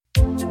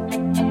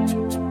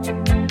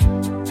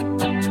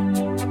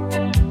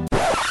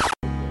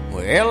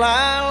Well,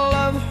 I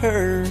love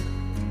her,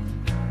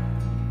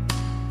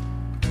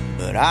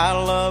 but I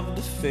love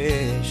to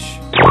fish.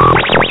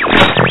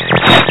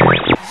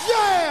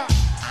 Yeah!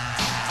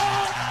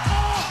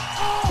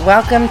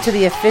 Welcome to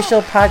the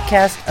official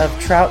podcast of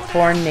Trout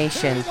Porn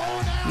Nation,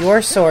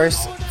 your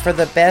source for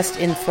the best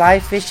in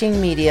fly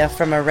fishing media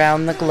from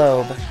around the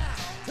globe.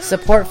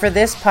 Support for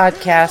this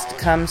podcast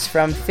comes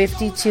from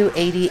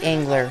 5280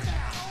 Angler.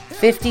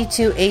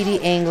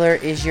 5280 Angler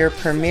is your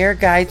premier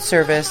guide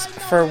service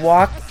for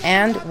walk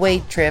and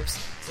wade trips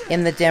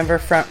in the Denver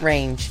Front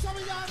Range.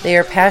 They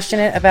are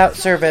passionate about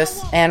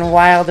service and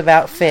wild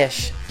about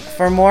fish.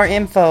 For more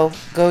info,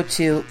 go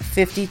to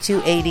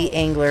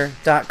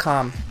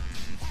 5280angler.com.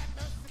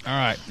 All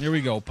right, here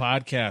we go.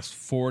 Podcast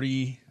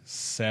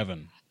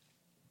 47.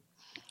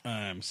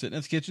 I'm sitting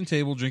at the kitchen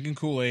table drinking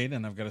Kool-Aid,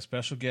 and I've got a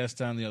special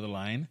guest on the other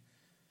line.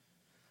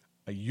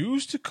 I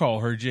used to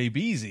call her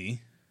J-Deezy,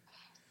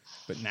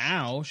 but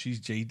now she's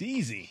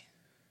J-Deezy.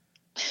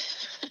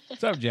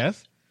 What's up,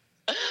 Jess?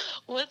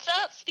 What's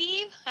up,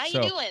 Steve? How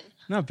you doing?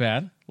 Not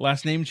bad.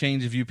 Last name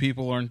change if you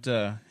people aren't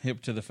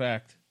hip to the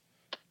fact,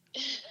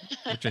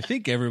 which I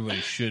think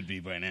everybody should be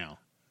by now.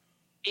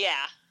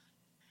 Yeah.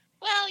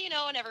 Well,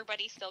 and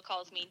everybody still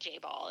calls me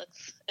J-Ball.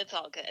 It's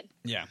all good.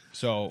 Yeah.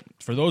 So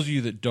for those of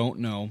you that don't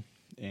know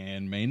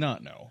and may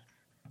not know,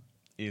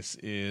 this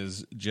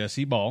is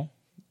Jesse Ball,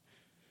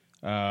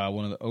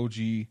 one of the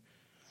OG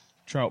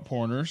trout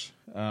porners,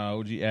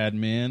 OG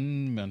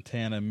admin,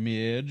 Montana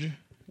Midge,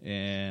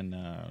 and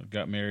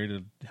got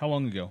married how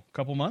long ago? A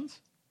couple months?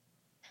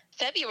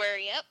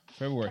 February, yep.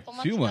 February.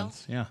 A few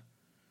months, yeah.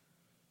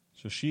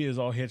 So she is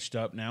all hitched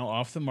up now,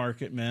 off the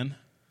market, men.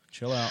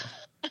 Chill out.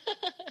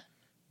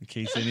 In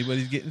case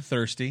anybody's getting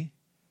thirsty.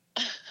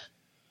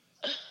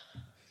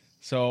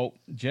 So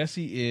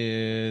Jessie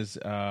is,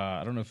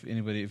 I don't know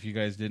if you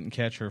guys didn't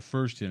catch her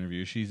first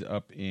interview. She's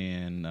up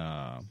in,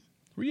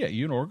 where you at?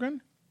 You in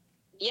Oregon?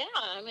 Yeah,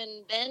 I'm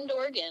in Bend,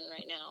 Oregon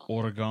right now.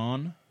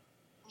 Oregon?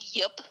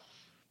 Yep.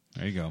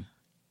 There you go.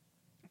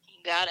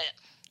 You got it.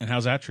 And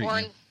how's that treating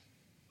you?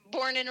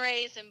 Born and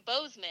raised in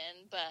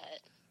Bozeman, but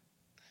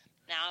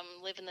now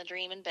I'm living the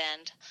dream in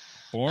Bend.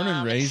 Born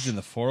and raised in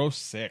the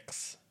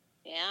 406.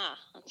 Yeah,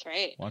 that's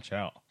right. Watch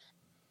out.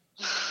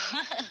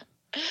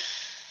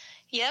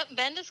 Yep,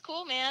 Bend is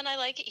cool, man. I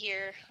like it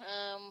here.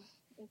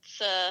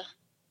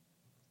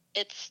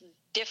 It's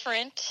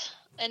different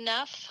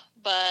enough,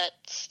 but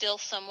still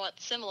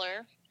somewhat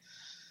similar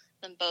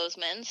than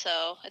Bozeman,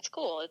 so it's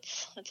cool.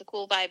 It's a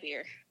cool vibe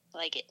here. I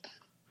like it.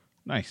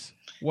 Nice.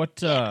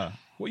 What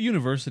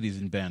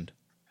university's in Bend?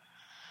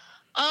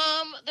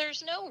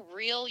 There's no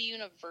real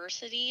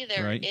university.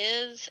 There Right.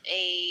 is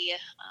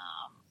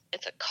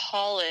it's a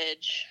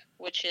college,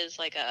 which is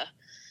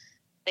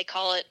they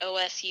call it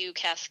OSU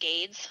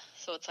Cascades.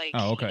 So it's like,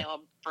 oh, okay. A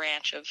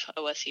branch of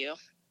OSU.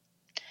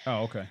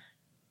 Oh, okay.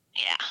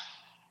 Yeah.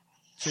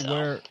 So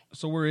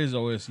where is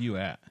OSU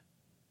at?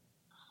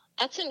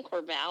 That's in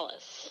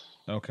Corvallis.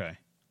 Okay.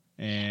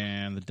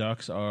 And the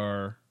Ducks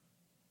are?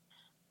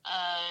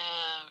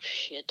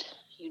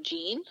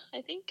 Eugene,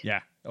 I think.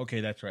 Yeah.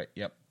 Okay, that's right.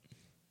 Yep.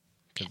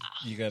 Yeah,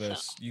 you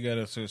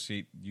gotta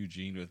associate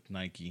Eugene with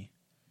Nike.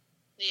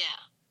 Yeah.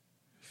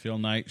 Phil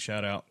Knight,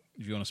 shout out.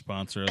 If you want to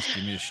sponsor us,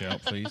 give me a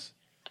shout, please.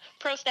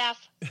 Pro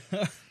staff.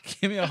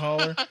 Give me a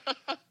holler.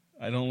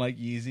 I don't like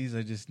Yeezys.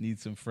 I just need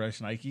some fresh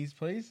Nikes,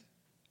 please.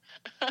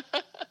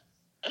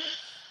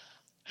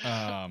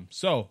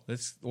 So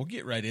we'll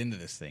get right into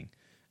this thing.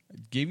 I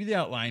gave you the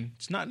outline.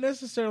 It's not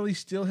necessarily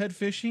steelhead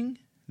fishing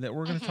that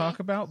we're going to talk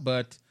about,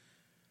 but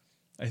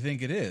I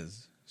think it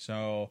is.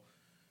 So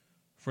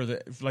for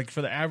the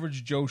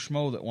average Joe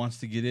Schmo that wants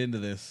to get into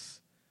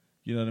this,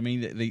 you know what I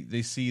mean?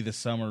 They see the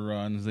summer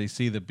runs, they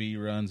see the bee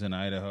runs in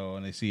Idaho,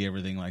 and they see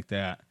everything like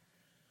that.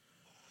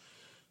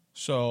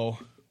 So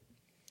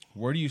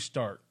where do you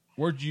start?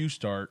 Where'd you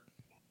start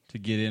to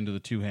get into the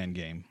two-hand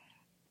game?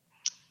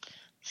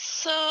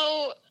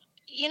 So,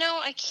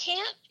 I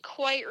can't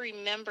quite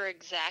remember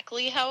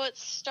exactly how it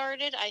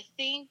started. I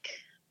think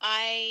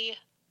I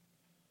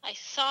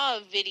saw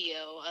a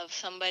video of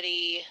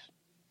somebody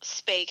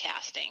spay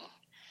casting,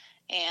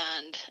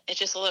 and it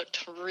just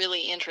looked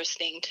really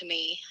interesting to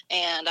me,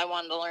 and I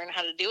wanted to learn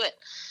how to do it.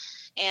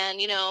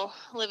 And,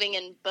 living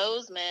in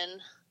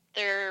Bozeman,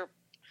 there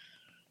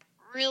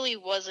really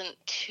wasn't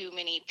too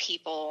many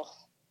people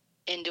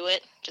into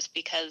it, just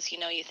because,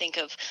 you think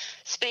of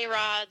spay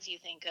rods, you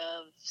think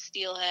of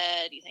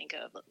steelhead, you think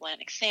of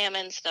Atlantic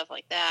salmon, stuff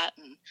like that,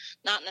 and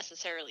not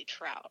necessarily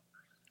trout.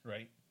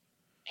 Right.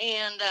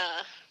 And,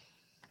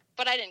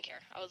 but I didn't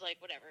care. I was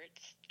like, whatever,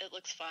 it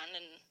looks fun,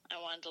 and I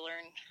wanted to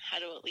learn how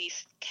to at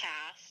least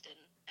cast, and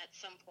at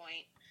some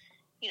point,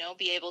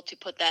 be able to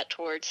put that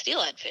towards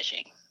steelhead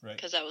fishing,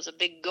 because that was a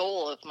big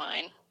goal of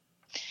mine.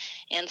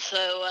 And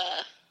so,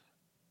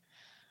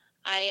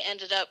 I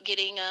ended up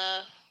getting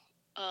a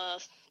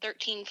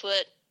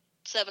 13-foot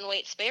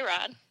 7-weight spay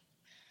rod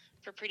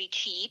for pretty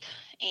cheap,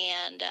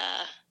 and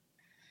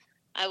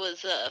I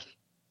was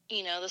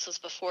this was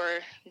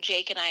before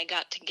Jake and I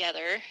got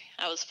together.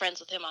 I was friends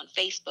with him on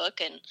Facebook,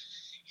 and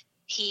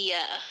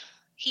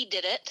he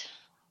did it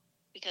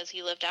because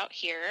he lived out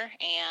here,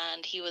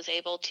 and he was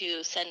able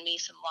to send me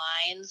some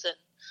lines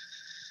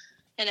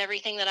and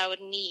everything that I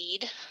would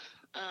need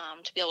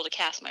to be able to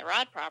cast my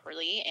rod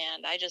properly.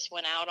 And I just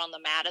went out on the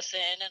Madison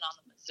and on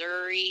the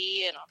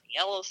Missouri and on the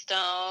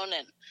Yellowstone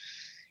and,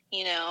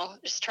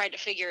 just tried to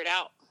figure it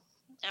out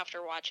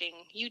after watching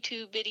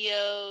YouTube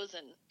videos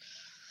and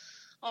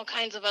all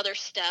kinds of other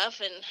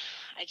stuff. And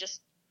I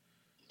just,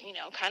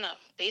 kind of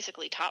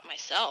basically taught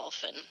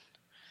myself. And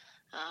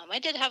I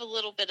did have a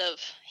little bit of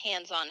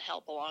hands-on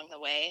help along the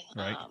way.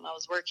 Right. I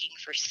was working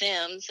for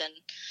Sims, and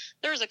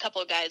there was a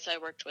couple of guys I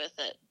worked with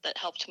that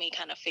helped me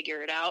kind of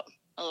figure it out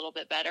a little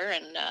bit better.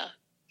 And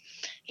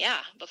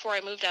before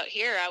I moved out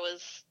here, I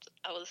was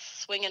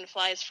swinging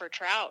flies for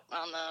trout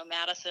on the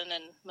Madison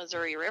and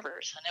Missouri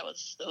rivers, and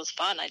it was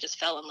fun. I just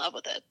fell in love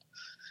with it.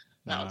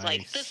 And I was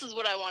like, this is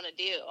what I want to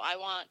do.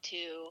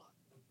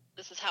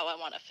 This is how I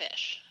want to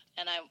fish,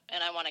 and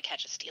I want to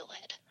catch a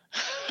steelhead.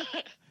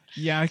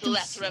 Yeah, so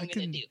that's what I'm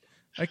going to do.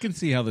 I can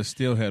see how the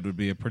steelhead would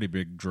be a pretty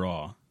big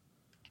draw.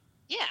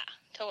 Yeah,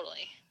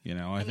 totally.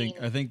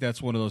 I think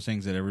that's one of those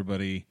things that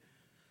everybody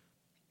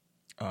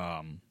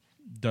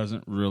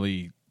doesn't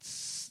really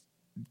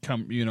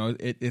come.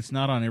 It's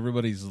not on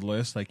everybody's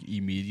list like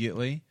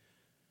immediately.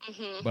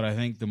 Mm-hmm. But I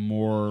think the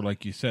more,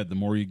 like you said, the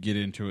more you get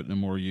into it, the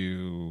more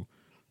you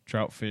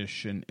trout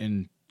fish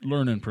and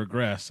learn and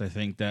progress. I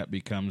think that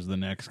becomes the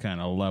next kind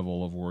of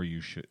level of where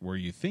you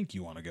think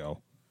you want to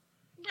go.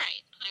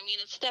 Right. I mean,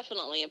 it's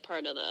definitely a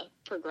part of the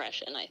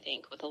progression, I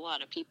think, with a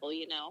lot of people,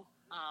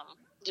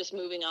 just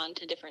moving on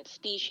to different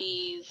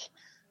species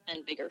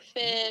and bigger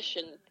fish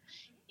and,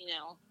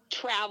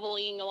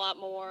 traveling a lot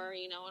more,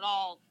 it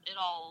all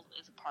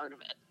is a part of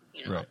it,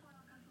 Right.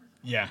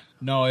 Yeah.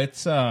 No,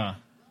 it's one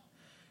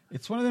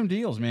of them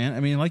deals, man. I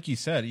mean, like you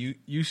said,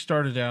 you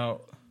started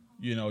out,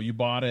 you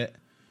bought it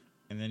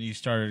and then you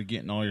started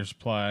getting all your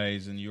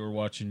supplies and you were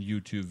watching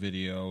YouTube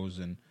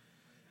videos, and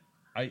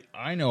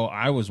I know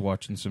I was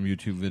watching some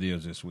YouTube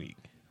videos this week.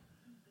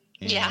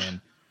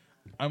 And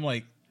I'm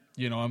like,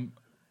 I'm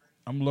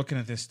looking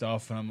at this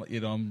stuff and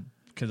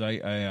because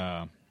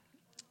I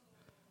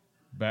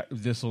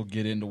this will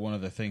get into one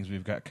of the things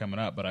we've got coming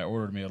up, but I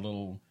ordered me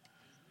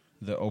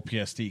the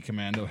OPST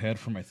Commando head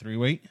for my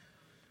 3-weight.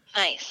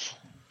 Nice.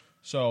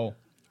 So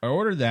I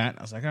ordered that.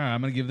 I was like, all right,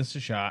 I'm going to give this a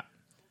shot.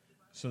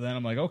 So then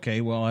I'm like, okay,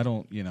 well, I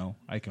don't,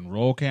 I can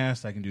roll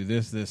cast, I can do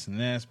this, and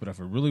this, but if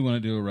I really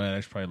want to do it right, I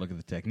should probably look at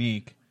the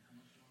technique.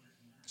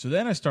 So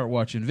then I start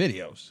watching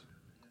videos.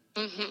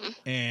 Mm-hmm.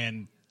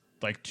 And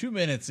like 2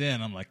 minutes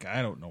in, I'm like,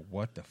 I don't know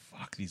what the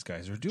fuck these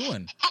guys are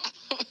doing.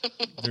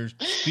 They're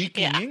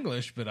speaking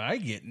English, but I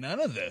get none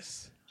of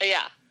this.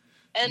 Yeah.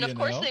 And of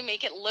course they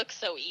make it look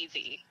so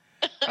easy.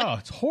 Oh,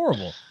 it's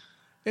horrible.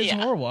 It's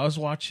horrible. I was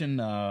watching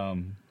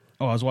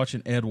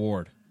Ed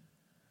Ward.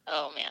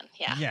 Oh man,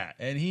 yeah. Yeah,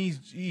 and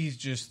he's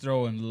just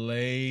throwing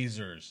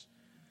lasers.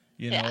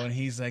 And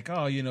he's like,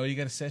 "Oh, you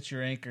got to set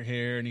your anchor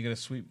here and you got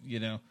to sweep, you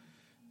got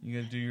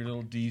to do your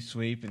little D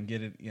sweep and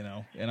get it,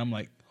 And I'm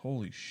like,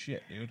 "Holy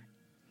shit, dude."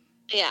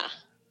 Yeah.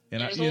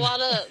 And there's a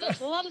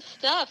lot of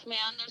stuff, man.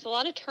 There's a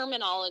lot of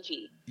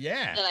terminology.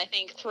 Yeah. That I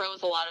think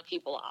throws a lot of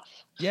people off.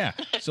 Yeah.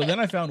 So then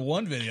I found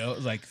one video. It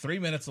was like 3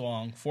 minutes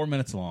long, 4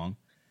 minutes long,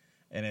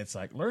 and it's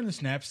like, learn the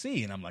snap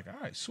C, and I'm like, all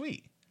right,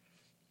 sweet.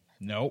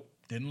 Nope,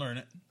 didn't learn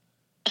it.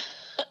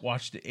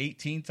 Watched it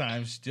 18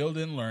 times, still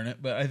didn't learn it,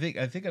 but I think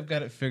I've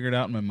got it figured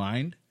out in my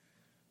mind.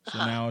 So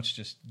now it's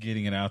just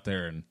getting it out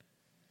there and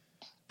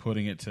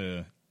putting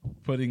the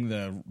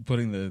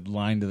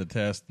line to the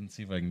test and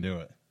see if I can do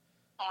it.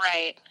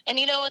 Right. And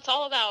it's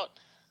all about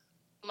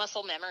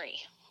muscle memory,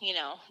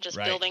 just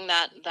building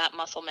that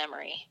muscle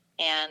memory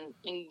and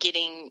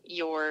getting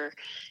your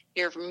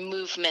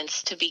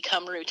movements to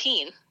become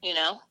routine,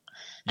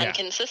 and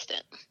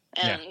consistent.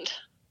 And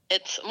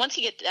it's once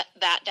you get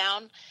that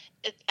down,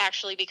 it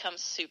actually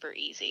becomes super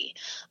easy.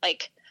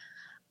 Like,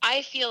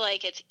 I feel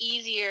like it's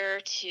easier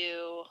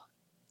to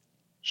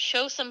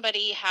show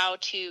somebody how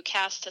to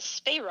cast a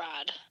spey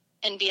rod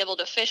and be able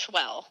to fish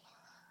well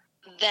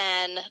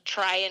than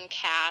try and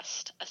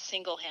cast a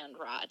single hand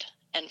rod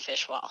and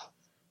fish well.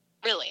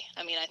 Really.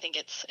 I mean, I think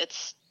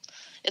it's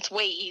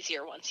way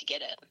easier once you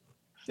get it.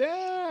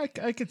 Yeah,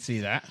 I could see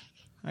that.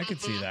 I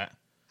could see that.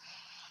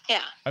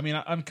 Yeah. I mean,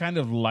 I'm kind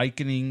of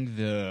likening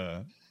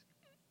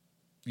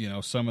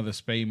some of the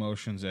spey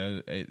motions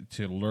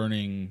to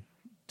learning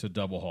to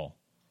double haul.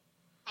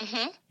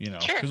 Mm-hmm.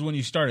 Because when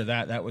you started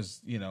that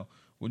was,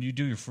 when you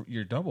do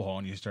your double haul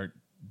and you start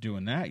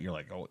doing that, you're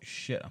like, oh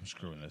shit, I'm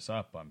screwing this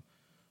up. I'm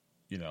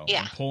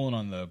pulling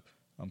on the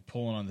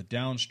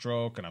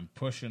downstroke and I'm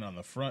pushing on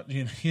the front.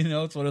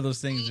 It's one of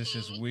those things that's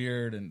just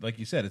weird. And like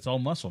you said, it's all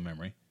muscle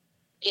memory.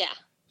 Yeah.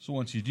 So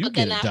once you do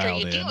get it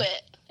dialed in, after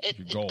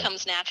you do it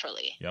comes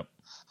naturally. Yep.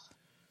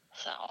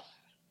 So,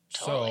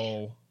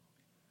 totally.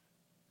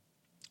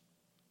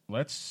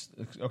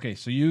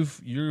 So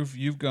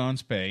you've gone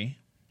spey.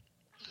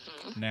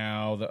 Mm-hmm.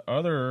 Now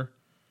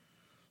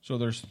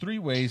there's 3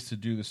 ways to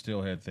do the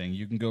steelhead thing.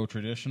 You can go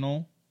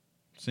traditional,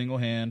 single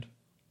hand,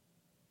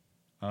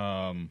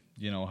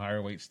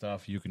 higher weight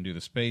stuff. You can do the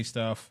spay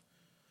stuff,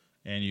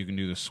 and you can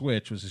do the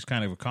switch, which is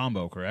kind of a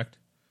combo, correct?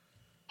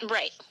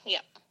 Right.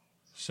 Yeah.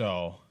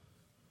 So,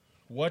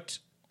 what?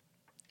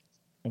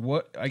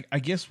 I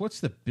guess what's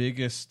the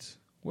biggest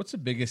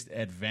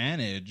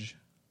advantage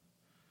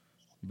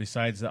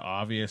besides the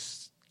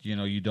obvious?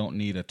 You don't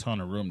need a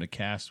ton of room to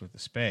cast with the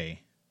spay.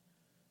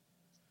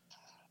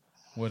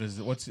 What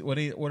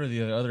are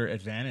the other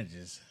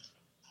advantages?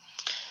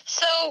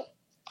 So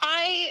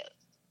I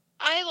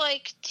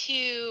like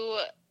to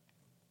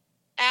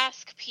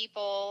ask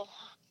people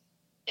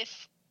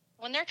if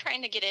when they're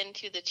trying to get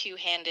into the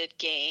two-handed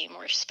game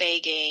or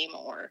spay game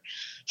or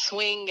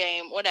swing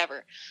game,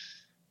 whatever,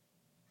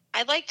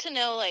 I'd like to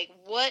know like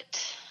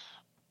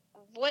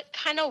what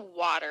kind of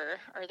water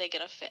are they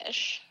going to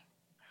fish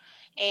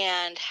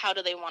and how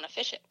do they want to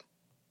fish it?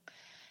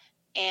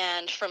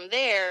 And from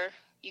there,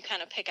 you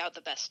kind of pick out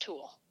the best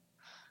tool.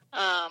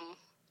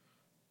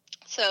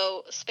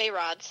 So spay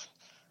rods,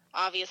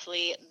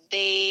 obviously,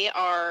 they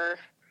are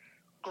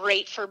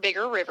great for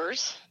bigger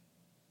rivers.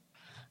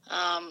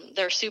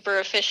 They're super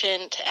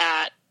efficient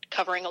at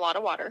covering a lot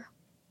of water.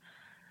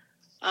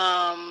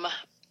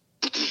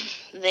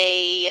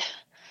 They're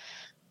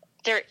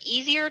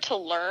easier to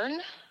learn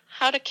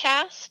how to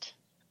cast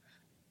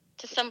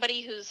to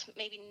somebody who's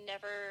maybe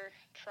never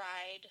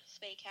tried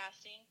spay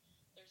casting.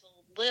 There's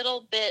a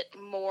little bit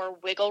more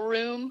wiggle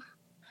room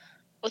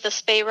with a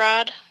spay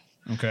rod.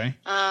 Okay.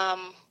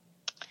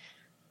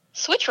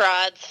 Switch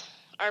rods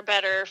are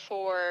better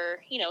for,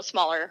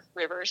 smaller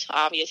rivers,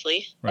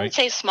 obviously. Right. I would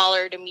say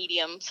smaller to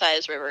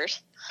medium-sized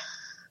rivers.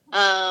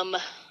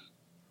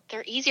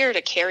 They're easier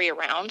to carry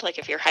around. Like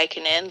if you're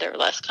hiking in, they're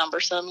less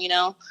cumbersome,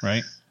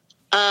 Right.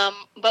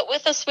 But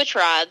with the switch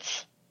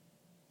rods,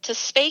 to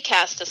spay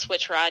cast a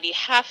switch rod, you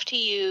have to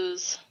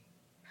use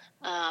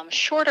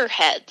shorter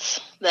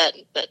heads that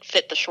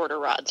fit the shorter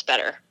rods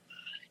better.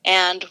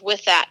 And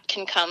with that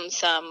can come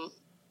some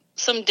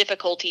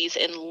difficulties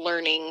in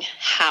learning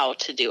how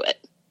to do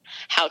it,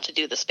 how to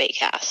do the spay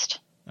cast.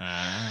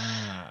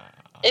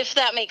 If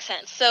that makes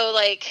sense. So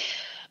like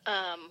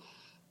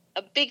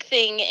a big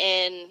thing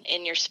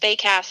in your spay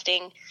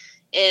casting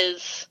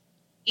is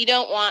you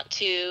don't want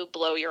to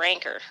blow your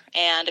anchor.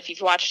 And if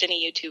you've watched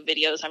any YouTube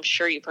videos, I'm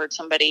sure you've heard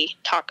somebody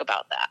talk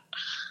about that.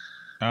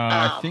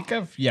 I think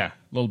a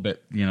little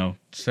bit,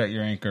 set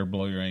your anchor,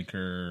 blow your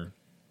anchor.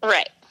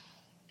 Right.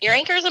 Your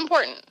anchor is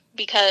important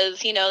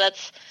because,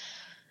 that's,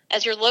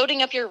 as you're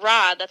loading up your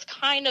rod, that's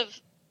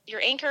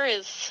your anchor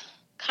is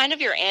kind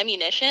of your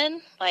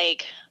ammunition.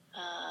 Like,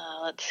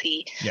 let's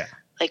see. Yeah.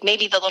 Like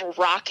maybe the little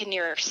rock in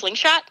your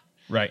slingshot.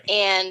 Right.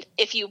 And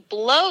if you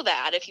blow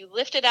that, if you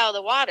lift it out of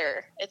the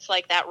water, it's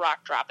like that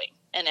rock dropping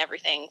and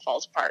everything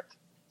falls apart.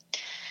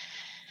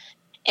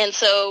 And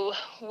so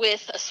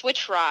with a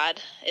switch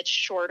rod, it's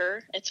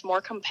shorter, it's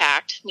more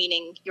compact,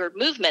 meaning your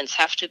movements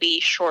have to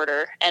be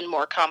shorter and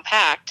more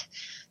compact.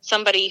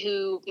 Somebody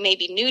who may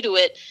be new to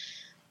it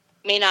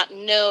may not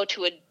know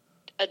to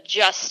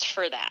adjust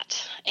for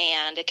that.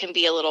 And it can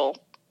be a little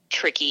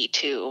tricky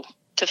to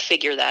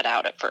figure that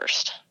out at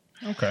first.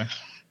 Okay.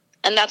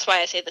 And that's why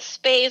I say the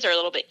spays are a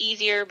little bit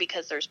easier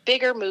because there's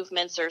bigger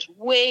movements. There's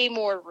way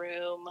more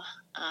room.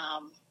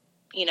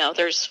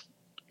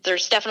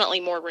 There's definitely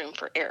more room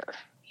for error.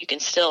 You can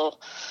still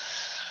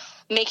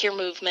make your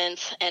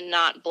movements and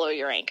not blow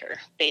your anchor,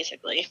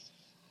 basically.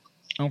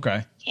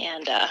 Okay.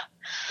 And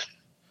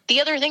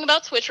the other thing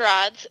about switch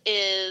rods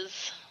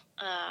is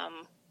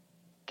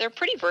they're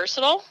pretty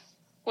versatile,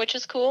 which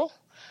is cool.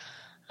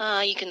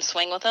 You can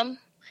swing with them.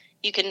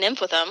 You can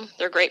nymph with them.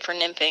 They're great for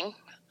nymphing.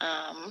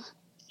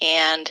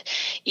 And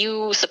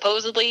you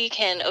supposedly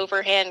can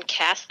overhand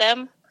cast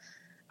them.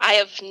 I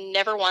have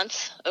never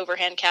once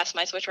overhand cast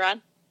my switch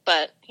rod,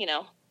 but,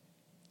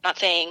 not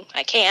saying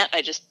I can't.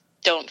 I just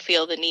don't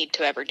feel the need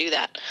to ever do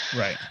that.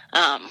 Right.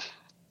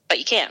 But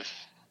you can.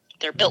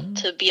 They're built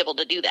to be able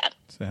to do that.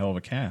 It's a hell of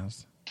a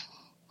cast.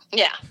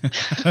 Yeah.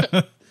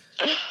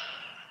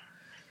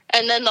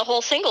 And then the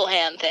whole single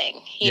hand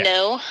thing,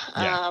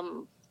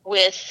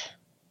 with,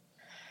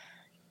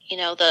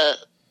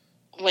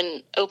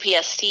 when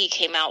OPST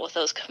came out with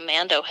those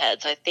commando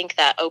heads, I think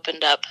that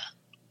opened up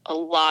a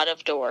lot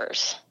of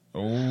doors.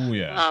 Oh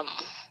yeah.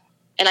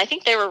 And I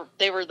think they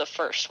were the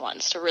first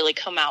ones to really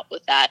come out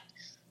with that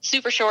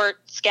super short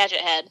Skagit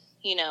head,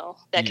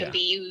 that can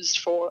be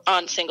used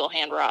on single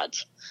hand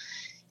rods.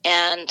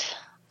 And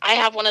I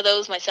have one of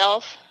those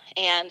myself,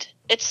 and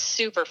it's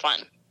super fun.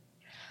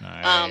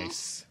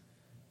 Nice.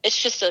 It's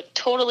just a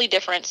totally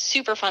different,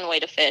 super fun way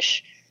to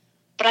fish.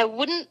 But I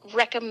wouldn't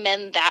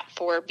recommend that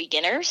for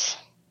beginners.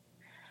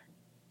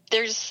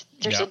 There's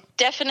a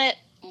definite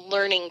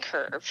learning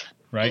curve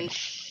in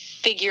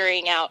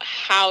figuring out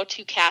how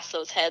to cast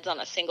those heads on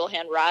a single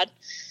hand rod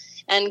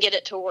and get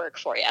it to work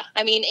for you.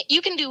 I mean,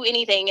 you can do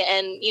anything,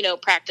 and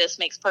practice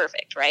makes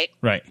perfect, right?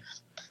 Right.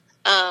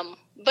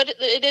 But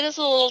it is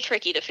a little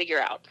tricky to figure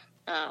out.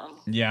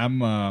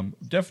 I'm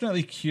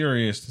definitely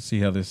curious to see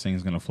how this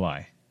thing's going to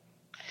fly.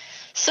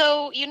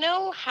 So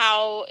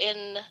how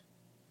in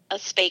a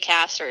spay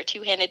cast or a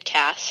two-handed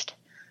cast,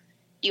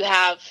 you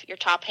have your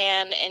top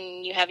hand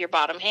and you have your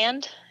bottom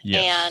hand.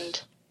 Yes.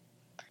 And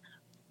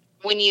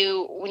when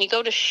you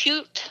go to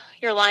shoot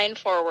your line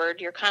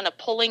forward, you're kind of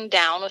pulling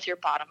down with your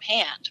bottom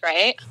hand,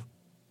 right?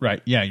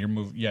 Right. Yeah,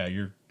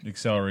 you're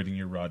accelerating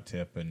your rod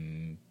tip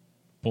and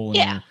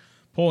pulling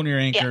your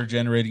anchor,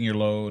 generating your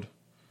load.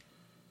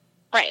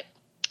 Right.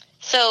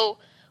 So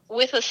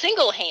with a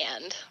single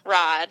hand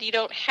rod, you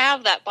don't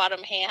have that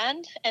bottom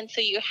hand, and so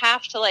you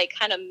have to like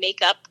kind of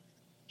make up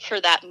for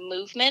that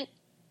movement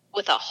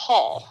with a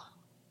haul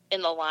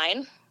in the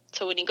line.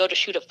 So when you go to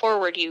shoot it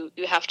forward, you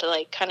have to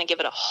like kind of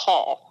give it a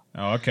haul.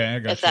 Oh, okay, I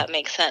got if that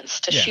makes sense,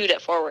 to shoot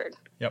it forward.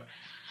 Yep.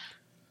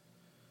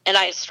 And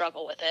I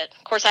struggle with it.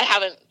 Of course,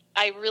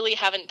 I really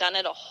haven't done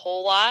it a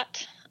whole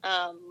lot,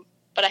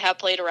 but I have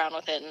played around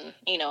with it, and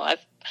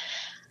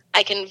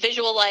I can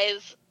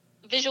visualize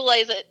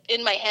it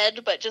in my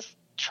head, but just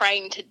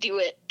trying to do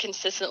it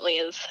consistently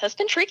has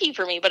been tricky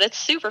for me. But it's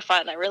super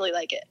fun. I really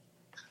like it.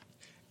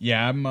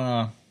 Yeah, I'm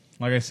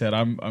like I said,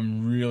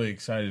 I'm really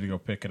excited to go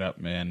pick it up,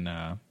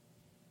 man.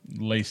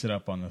 Lace it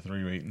up on the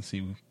 3-weight and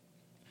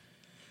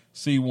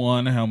see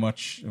one, how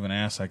much of an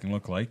ass I can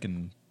look like,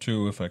 and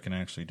two, if I can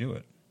actually do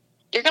it.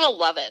 You're gonna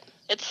love it.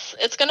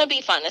 It's gonna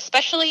be fun,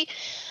 especially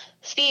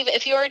Steve,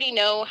 if you already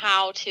know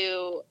how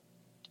to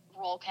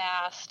roll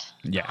cast.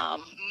 Yeah.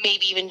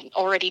 Maybe even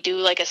already do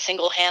like a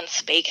single hand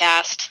spay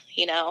cast.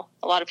 A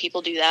lot of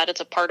people do that.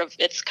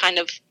 It's kind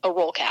of a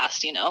roll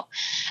cast. As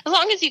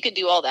long as you could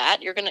do all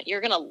that, you're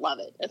gonna love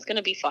it. It's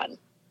gonna be fun.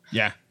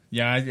 Yeah.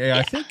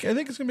 I think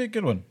it's gonna be a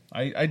good one.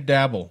 I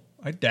dabble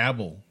in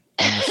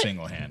the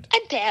single hand.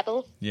 I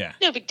dabble. Yeah.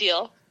 No big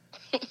deal.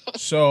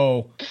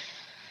 So,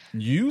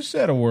 you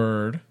said a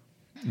word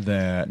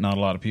that not a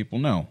lot of people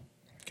know,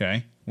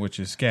 okay? Which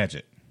is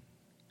Skagit.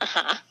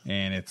 Uh-huh.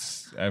 And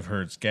I've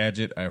heard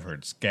Skagit, I've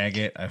heard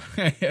Skagit, I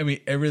mean,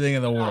 everything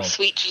in the world. Oh,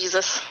 sweet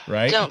Jesus.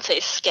 Right? Don't say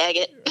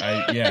Skagit.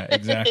 Yeah,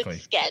 exactly.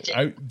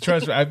 Skagit.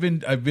 Trust me,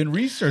 I've been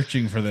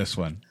researching for this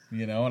one,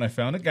 and I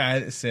found a guy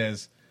that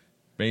says,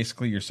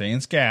 basically, you're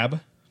saying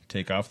scab,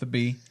 take off the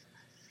B.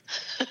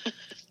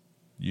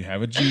 You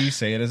have a G,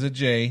 say it as a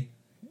J.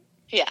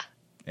 Yeah.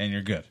 And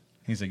you're good.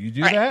 He's like, you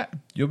do that,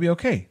 you'll be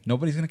okay.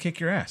 Nobody's going to kick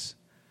your ass.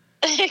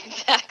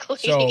 Exactly.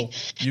 So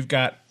you've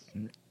got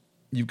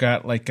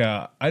like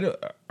are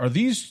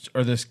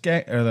the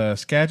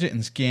Skagit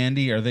and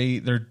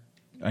Scandi,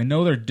 I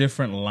know they're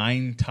different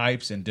line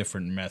types and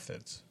different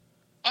methods.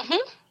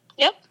 Mm-hmm.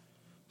 Yep.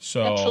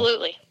 So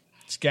absolutely.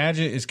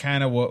 Skagit is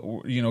kind of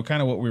what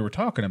we were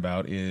talking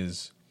about,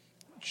 is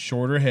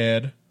shorter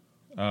head,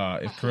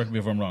 correct me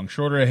if I'm wrong,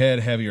 shorter head,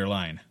 heavier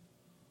line.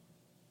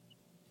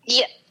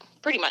 Yeah,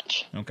 pretty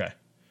much. Okay.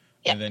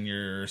 Yep. And then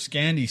your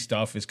Scandi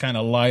stuff is kind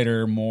of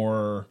lighter,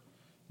 more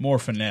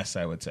finesse,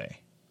 I would say.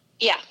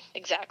 Yeah,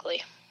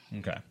 exactly.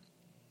 Okay.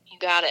 You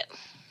got it.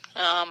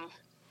 I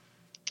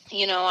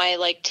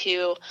like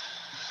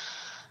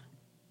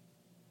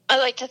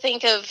to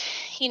think of,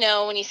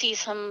 when you see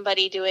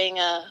somebody doing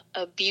a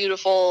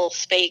beautiful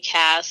spay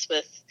cast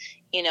with,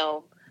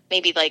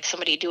 maybe like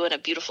somebody doing a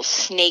beautiful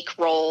snake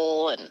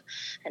roll and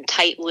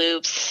tight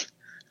loops.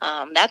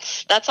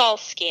 That's all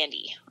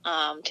Scandi.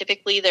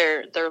 Typically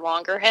they're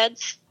longer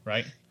heads.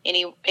 Right.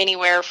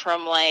 Anywhere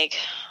from like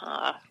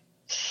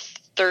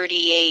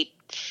 38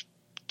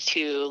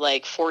 to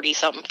like 40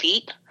 something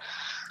feet.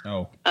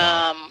 Oh.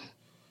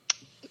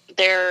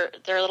 They're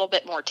a little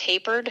bit more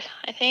tapered,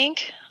 I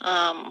think.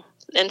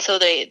 And so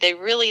they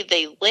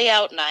lay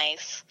out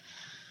nice.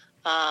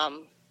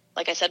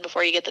 Like I said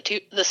before, you get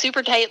the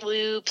super tight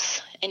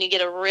loops, and you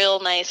get a real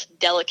nice,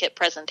 delicate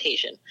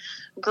presentation.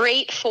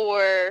 Great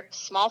for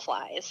small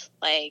flies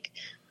like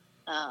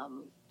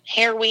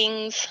hair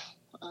wings,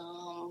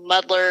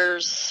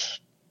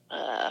 muddlers,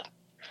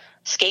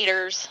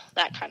 skaters,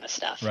 that kind of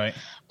stuff. Right.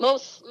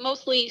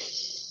 Mostly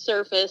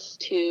surface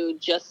to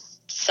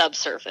just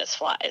subsurface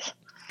flies.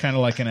 Kind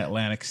of like an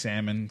Atlantic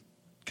salmon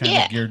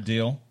kind of geared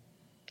deal.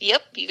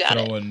 Yep, you got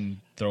it.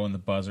 Throwing the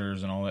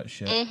buzzers and all that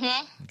shit.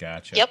 Mm-hmm.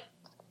 Gotcha. Yep.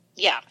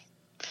 Yeah.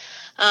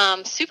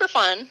 Super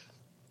fun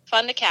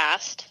to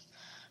cast.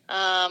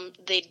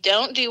 They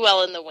don't do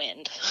well in the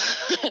wind.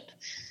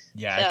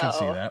 Yeah, I can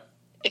see that.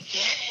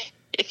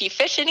 If you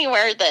fish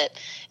anywhere that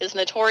is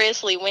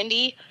notoriously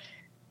windy,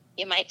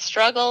 you might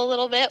struggle a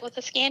little bit with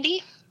the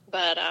Scandi,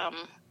 but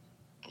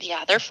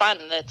yeah, they're fun.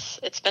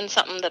 It's been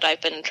something that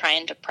I've been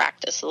trying to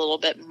practice a little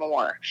bit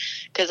more,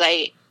 because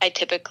I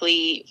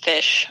typically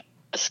fish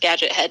a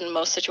Skagit head in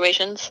most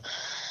situations,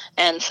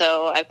 and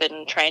so I've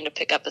been trying to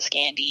pick up a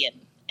Scandi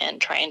and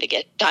trying to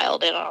get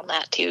dialed in on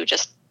that too,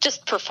 just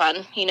for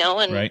fun,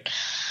 and right.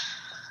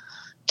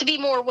 to be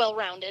more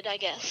well-rounded, I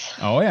guess.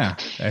 Oh yeah,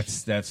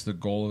 that's the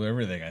goal of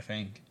everything, I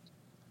think.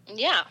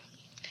 Yeah.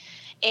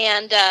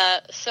 And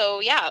so,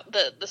 yeah,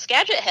 the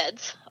Skagit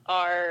heads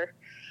are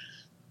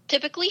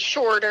typically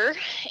shorter,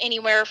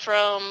 anywhere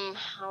from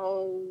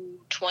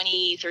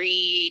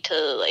 23 to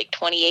like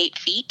 28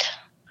 feet.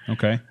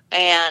 Okay.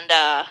 And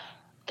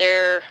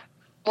they're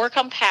more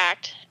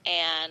compact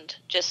and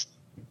just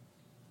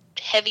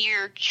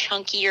heavier,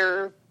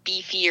 chunkier,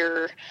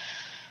 beefier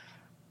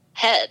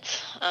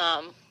heads,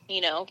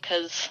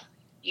 because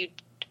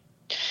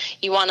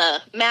you want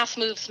to mass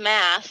moves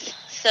mass,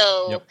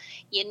 so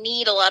you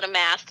need a lot of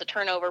mass to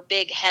turn over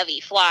big,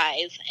 heavy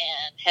flies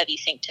and heavy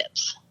sink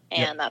tips,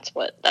 and that's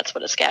what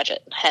a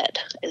Skagit head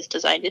is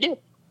designed to do.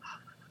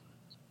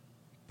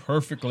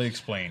 Perfectly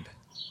explained.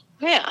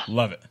 Yeah,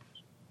 love it.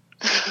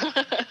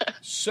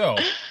 So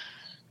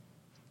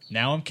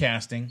now I'm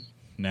casting.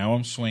 Now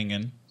I'm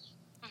swinging.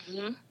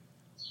 Mm-hmm.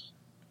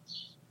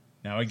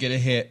 Now I get a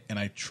hit, and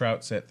I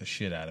trout set the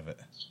shit out of it.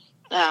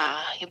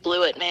 Ah, you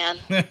blew it, man.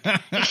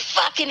 You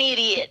fucking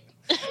idiot.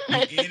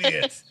 You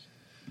idiot.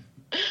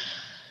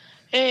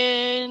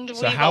 And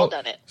we've all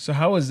done it. So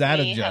how was that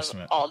we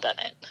adjustment? Have all done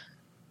it.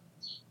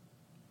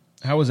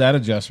 How was that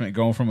adjustment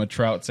going from a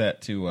trout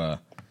set to a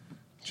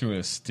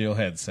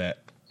steelhead set?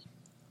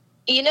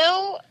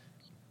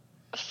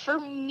 For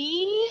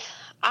me,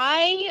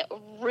 I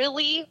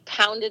really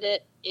pounded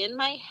it in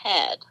my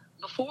head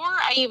before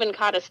I even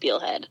caught a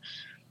steelhead.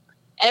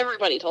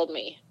 Everybody told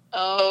me,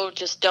 oh,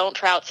 just don't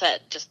trout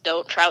set. Just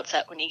don't trout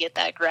set when you get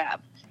that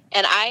grab.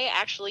 And I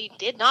actually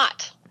did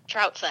not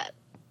trout set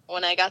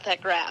when I got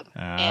that grab.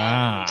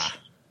 And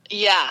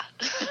yeah.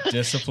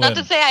 Discipline. Not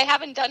to say I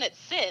haven't done it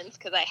since,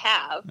 because I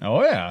have.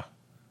 Oh, yeah.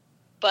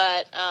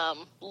 But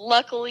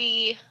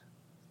luckily,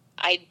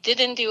 I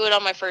didn't do it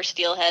on my first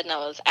steelhead, and I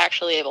was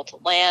actually able to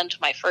land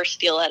my first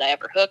steelhead I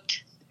ever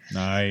hooked.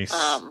 Nice.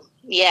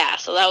 Yeah,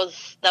 so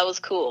that was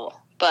cool.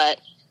 But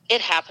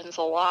it happens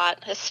a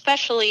lot,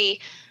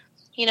 especially,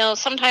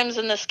 sometimes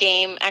in this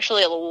game,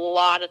 actually a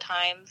lot of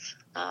times,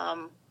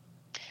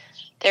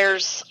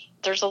 there's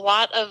a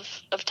lot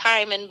of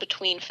time in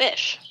between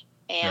fish.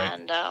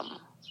 And, right.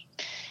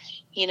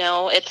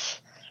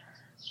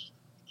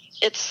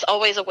 It's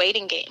always a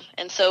waiting game.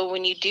 And so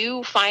when you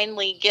do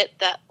finally get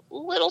that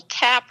little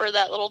tap or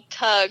that little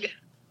tug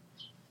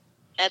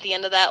at the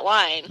end of that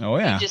line,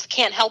 you just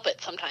can't help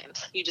it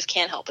sometimes. You just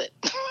can't help it.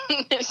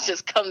 It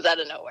just comes out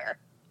of nowhere.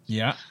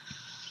 Yeah.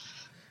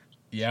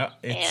 Yeah,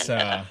 it's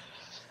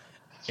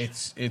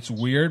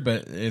weird,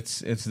 but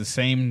it's the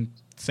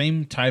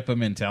same type of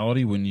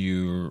mentality when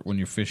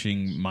you're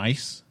fishing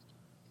mice.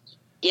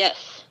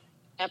 Yes,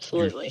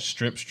 absolutely.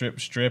 You're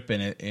strip,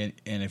 and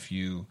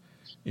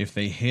if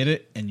they hit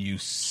it and you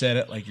set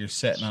it like you're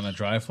setting on a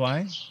dry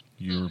fly,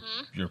 you're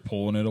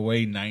pulling it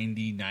away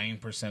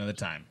 99% of the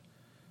time.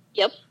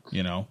 Yep.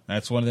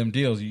 That's one of them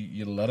deals.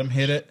 You let them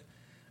hit it,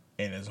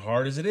 and as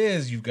hard as it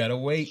is, you've got to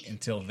wait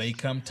until they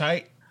come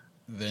tight.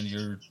 Then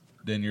you're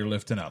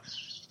lifting up.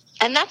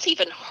 And that's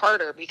even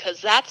harder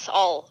because that's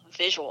all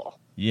visual.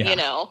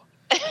 Yeah.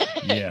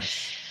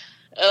 Yes.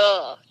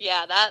 Oh,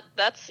 yeah,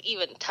 that's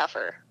even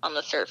tougher on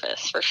the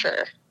surface for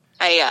sure.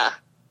 I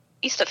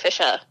used to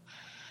fish a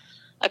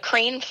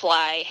crane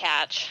fly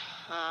hatch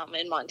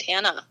in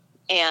Montana,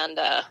 and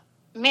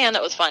man,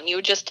 that was fun. You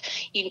would just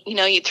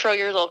you'd throw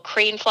your little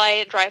crane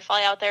fly, dry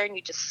fly out there, and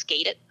you just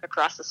skate it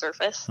across the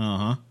surface.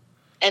 Uh-huh.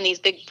 And these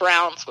big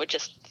browns would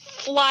just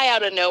fly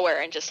out of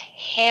nowhere and just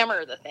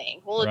hammer the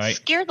thing. Well, it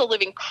scared the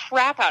living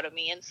crap out of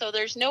me, and so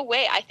there's no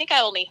way. I think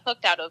I only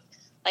hooked out of,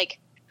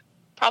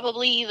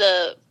 probably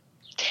the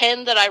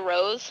 10 that I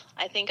rose,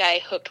 I think I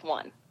hooked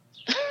one.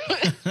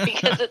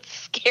 Because it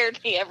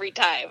scared me every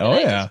time. Oh, I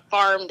yeah. just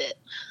farmed it.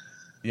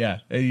 Yeah,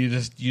 you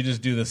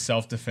just do the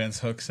self-defense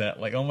hook set.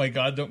 Like, oh my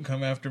God, don't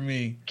come after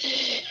me.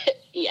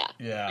 Yeah.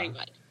 Yeah. Pretty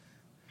much.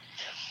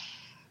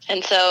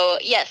 And so,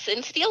 yes,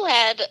 in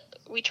steelhead,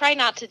 we try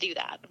not to do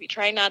that. We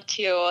try not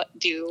to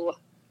do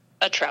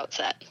a trout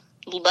set.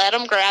 Let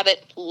them grab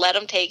it. Let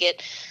them take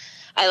it.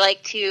 I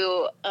like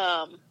to,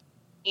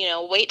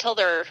 wait till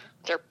they're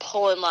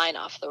pulling line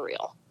off the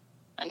reel.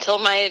 Until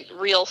my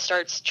reel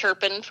starts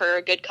chirping for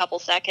a good couple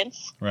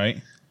seconds.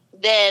 Right.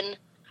 Then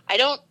I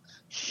don't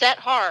set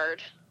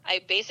hard.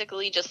 I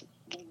basically just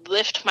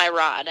lift my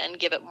rod and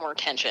give it more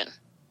tension.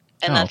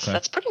 And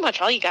that's pretty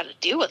much all you got to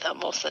do with them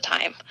most of the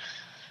time.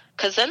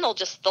 Because then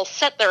they'll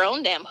set their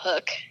own damn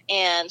hook,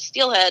 and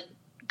steelhead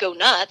go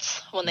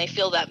nuts when they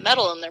feel that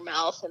metal in their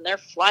mouth, and they're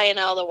flying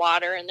out of the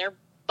water, and they're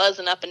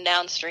buzzing up and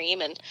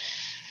downstream, and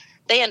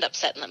they end up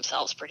setting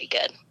themselves pretty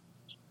good.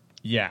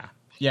 Yeah.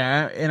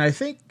 Yeah, and I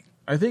think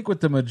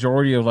with the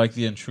majority of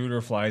the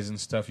intruder flies and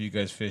stuff you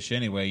guys fish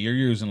anyway, you're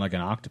using an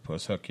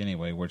octopus hook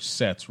anyway, which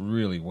sets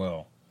really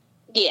well.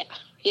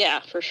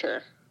 Yeah, for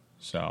sure.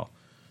 So.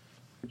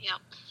 Yeah.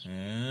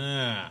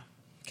 Yeah.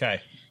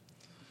 Okay.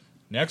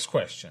 Next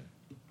question.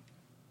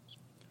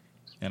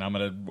 And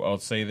I'll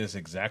say this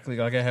exactly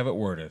like I have it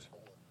worded.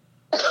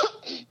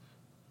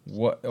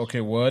 What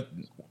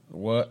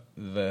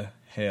the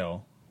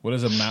hell? What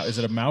is a mow? Is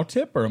it a mow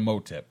tip or a mo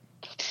tip?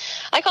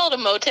 I call it a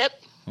mo tip.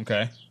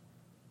 Okay.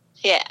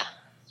 Yeah.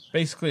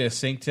 Basically a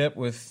sink tip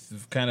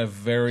with kind of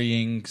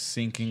varying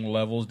sinking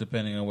levels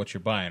depending on what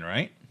you're buying,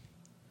 right?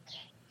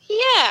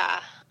 Yeah.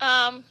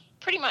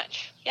 Pretty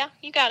much. Yeah,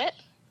 you got it.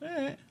 All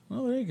right.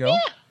 Well, there you go.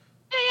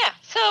 Yeah.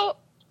 So,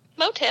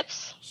 mo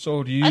tips.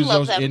 So do you use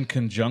those in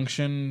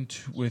conjunction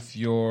with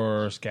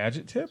your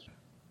Skagit tip?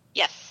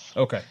 Yes.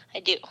 Okay. I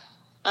do.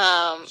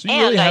 So you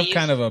really have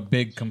kind of a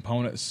big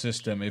component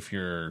system if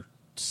you're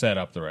set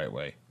up the right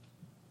way.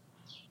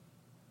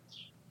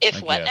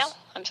 If what now?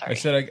 I'm sorry. I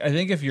said I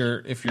think if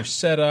you're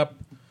set up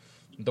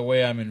the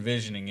way I'm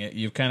envisioning it,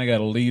 you've kind of got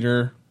a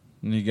leader,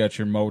 and you got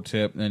your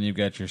mo-tip, and then you've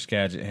got your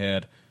Skagit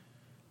head,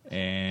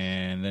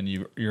 and then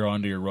you're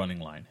onto your running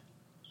line.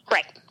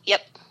 Right.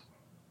 Yep.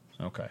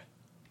 Okay.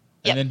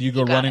 And then do you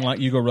go running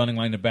line? You go running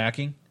line to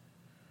backing.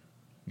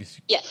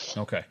 Yes.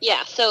 Okay.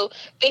 Yeah. So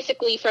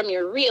basically, from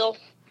your reel,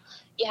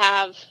 you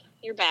have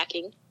your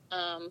backing,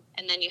 and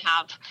then you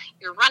have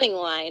your running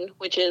line,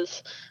 which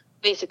is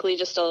basically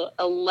just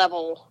a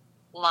level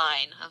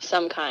line of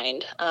some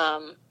kind,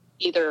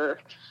 either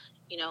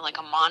like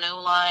a mono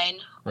line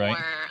right.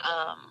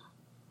 or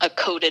a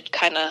coated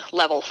kind of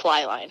level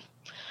fly line.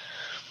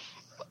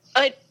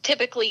 I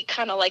typically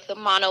kind of like the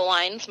mono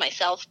lines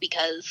myself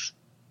because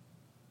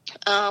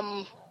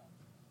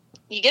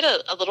you get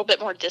a little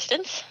bit more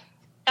distance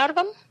out of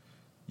them.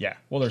 Yeah.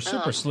 Well, they're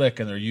super slick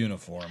and they're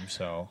uniform,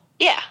 so.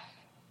 Yeah.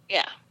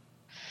 Yeah.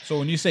 So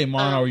when you say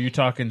mono, are you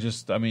talking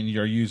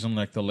you're using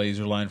like the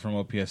laser line from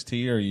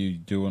OPST, or are you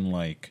doing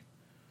like...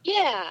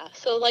 Yeah,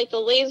 so like the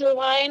laser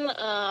line,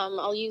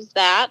 I'll use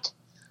that.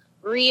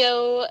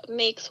 Rio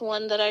makes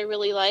one that I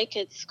really like.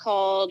 It's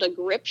called a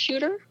grip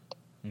shooter.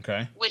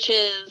 Okay. Which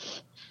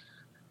is,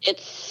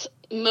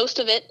 most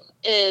of it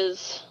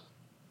is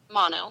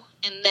mono.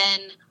 And then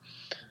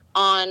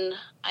on,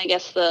 I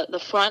guess,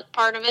 the front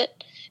part of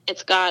it,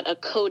 it's got a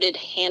coated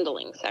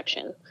handling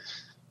section.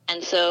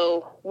 And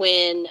so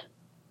when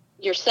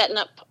you're setting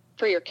up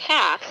for your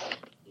cast,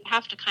 you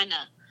have to kind of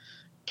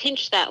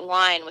pinch that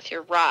line with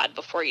your rod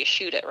before you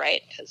shoot it,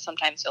 right? Because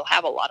sometimes you'll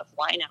have a lot of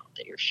line out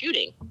that you're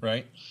shooting.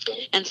 Right.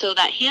 And so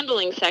that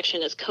handling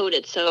section is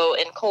coated, so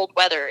in cold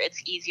weather,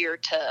 it's easier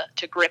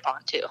to grip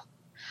onto.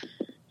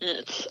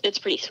 And it's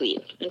pretty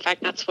sweet. In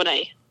fact, that's what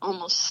I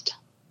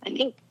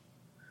think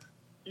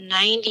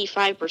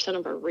 95%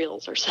 of our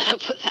reels are set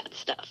up with that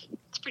stuff.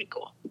 It's pretty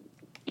cool.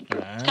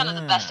 It's kind of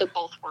the best of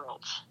both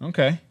worlds.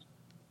 Okay.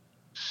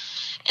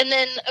 And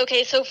then,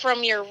 so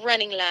from your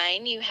running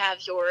line, you have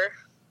your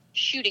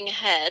shooting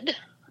head,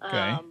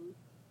 okay.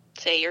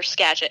 Say your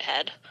Skagit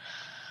head.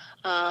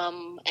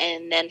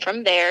 And then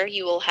from there,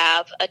 you will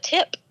have a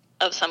tip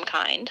of some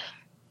kind,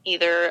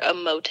 either a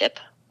mo-tip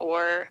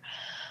or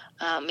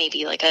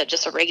maybe like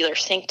just a regular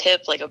sink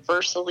tip, like a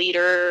Versa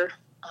leader,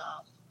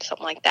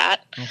 something like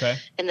that. Okay.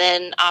 And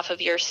then off of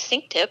your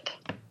sink tip,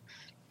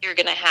 you're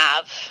going to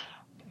have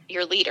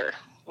your leader,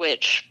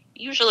 which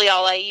usually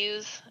all I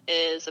use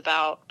is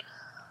about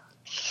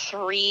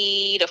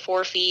 3 to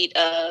 4 feet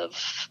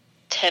of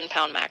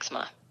 10-pound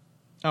Maxima.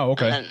 Oh,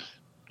 okay.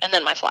 And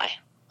then my fly.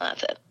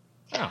 That's it.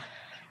 Oh.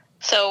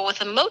 So with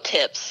the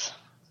mo-tips,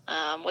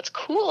 what's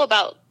cool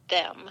about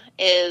them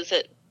is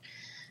that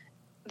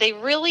they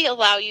really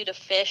allow you to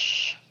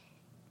fish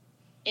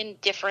in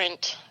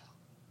different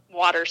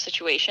water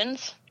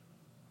situations.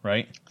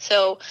 Right.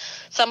 So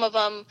some of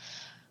them,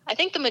 I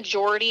think the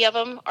majority of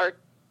them are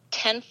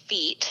 10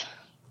 feet,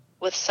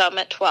 with some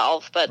at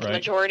 12, but the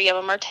majority of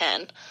them are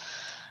 10.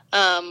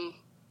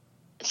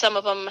 Some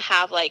of them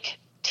have like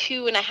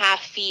 2.5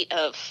 feet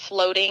of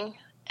floating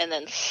and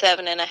then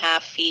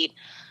 7.5 feet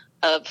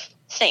of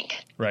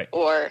sink. Right.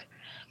 Or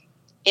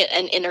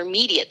an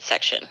intermediate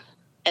section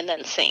and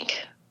then sink,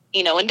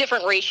 in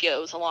different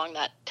ratios along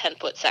that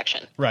 10-foot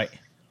section. Right.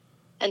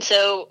 And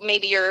so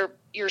maybe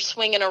you're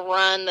swinging a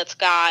run that's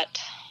got,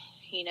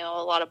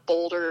 a lot of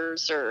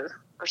boulders or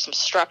some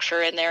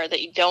structure in there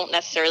that you don't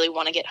necessarily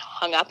want to get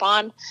hung up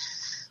on,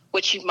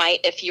 which you might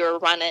if you're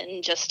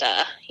running just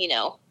a,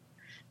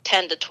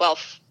 10 to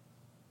 12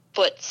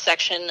 foot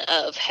section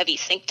of heavy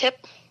sink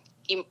tip.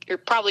 You're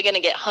probably going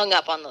to get hung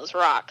up on those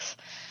rocks.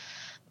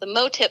 The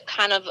mo-tip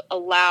kind of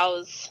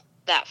allows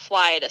that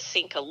fly to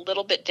sink a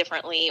little bit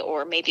differently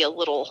or maybe a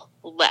little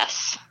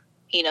less,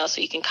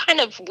 so you can kind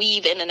of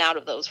weave in and out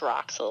of those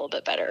rocks a little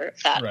bit better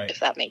if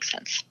that makes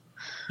sense.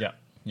 Yeah.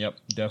 Yep.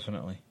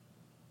 Definitely.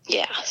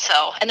 Yeah.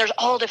 So, and there's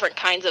all different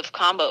kinds of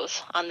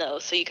combos on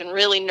those, so you can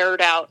really nerd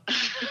out.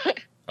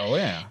 Oh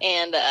yeah.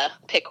 And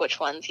pick which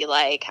ones you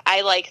like.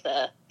 I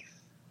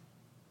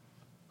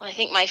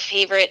think my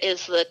favorite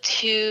is the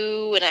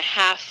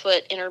 2.5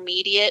 foot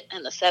intermediate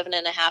and the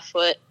 7.5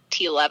 foot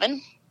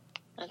T11.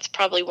 That's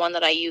probably one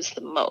that I use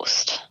the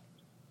most.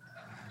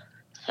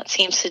 That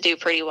seems to do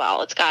pretty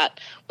well. It's got,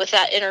 with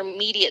that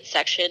intermediate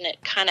section,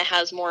 it kind of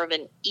has more of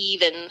an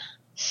even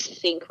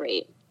sink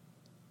rate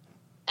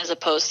as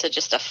opposed to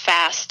just a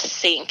fast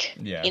sink.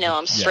 Yeah.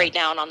 I'm straight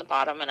down on the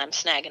bottom and I'm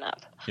snagging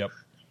up. Yep.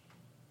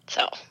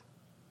 So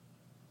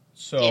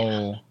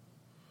yeah.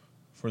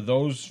 For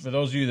those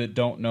of you that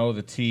don't know,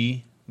 the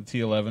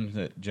T11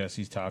 that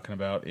Jesse's talking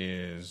about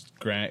is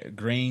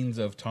grains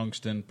of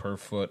tungsten per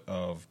foot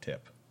of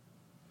tip.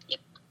 Yep,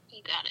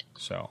 you got it.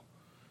 So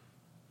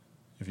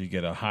if you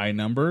get a high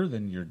number,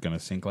 then you're going to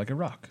sink like a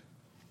rock.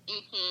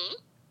 Mm-hmm.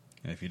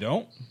 And if you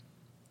don't,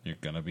 you're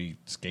going to be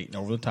skating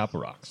over the top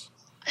of rocks.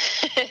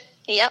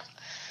 Yep.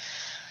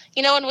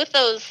 And with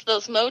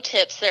those Mo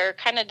tips, they're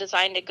kind of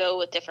designed to go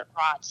with different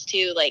rods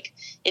too. Like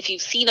if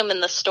you've seen them in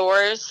the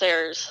stores,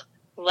 there's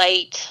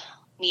light,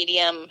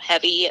 medium,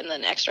 heavy, and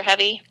then extra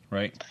heavy.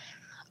 Right.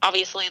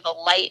 Obviously, the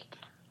light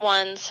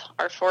ones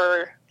are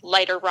for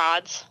lighter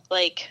rods,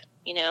 like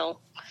 4,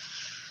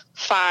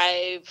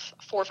 5,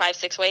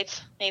 6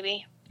 weights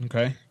maybe.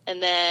 Okay.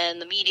 And then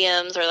the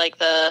mediums are like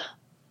the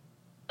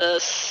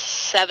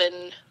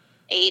 7,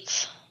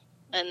 8s,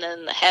 and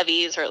then the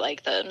heavies are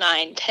like the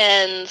 9,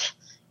 10s.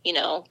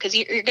 Because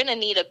you're going to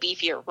need a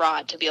beefier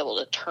rod to be able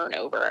to turn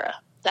over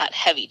that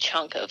heavy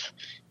chunk of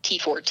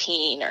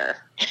T14 or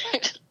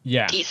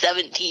yeah.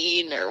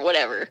 T17 or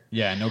whatever.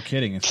 Yeah, no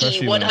kidding.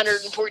 Especially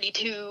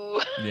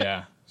T142.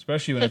 Yeah,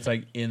 especially when it's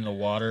like in the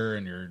water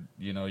and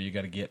you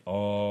got to get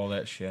all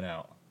that shit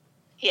out.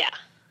 Yeah,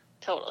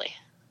 totally.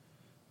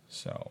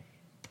 So,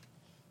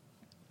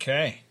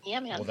 okay.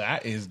 Yeah, man. Well,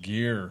 that is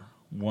gear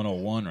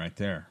 101 right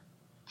there.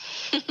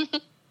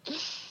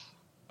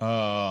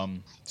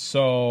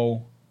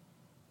 So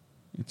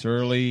it's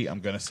early. I'm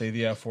going to say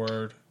the F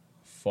word.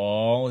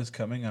 Fall is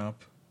coming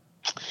up.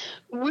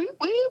 Woo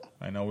woo.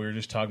 I know we were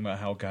just talking about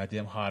how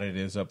goddamn hot it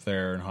is up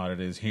there and hot it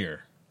is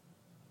here.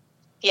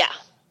 Yeah.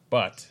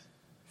 But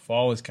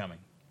fall is coming.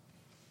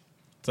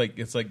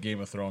 It's like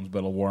Game of Thrones,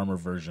 but a warmer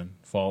version.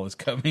 Fall is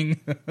coming.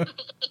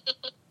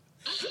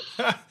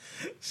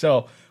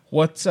 So,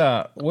 what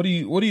do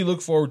you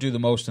look forward to the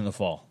most in the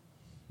fall,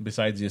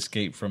 besides the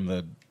escape from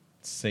the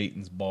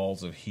Satan's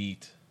balls of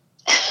heat?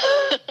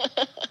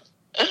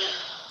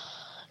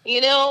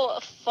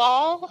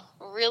 Fall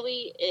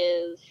really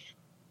is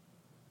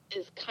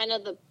kind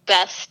of the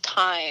best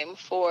time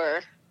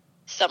for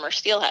summer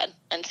steelhead.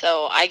 And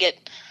so I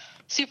get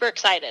super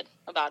excited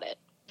about it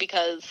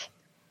because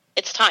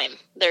it's time.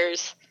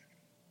 There's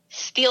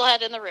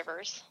steelhead in the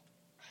rivers,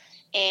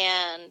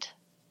 and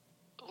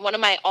one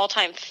of my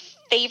all-time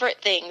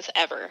favorite things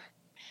ever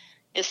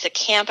is to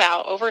camp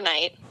out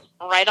overnight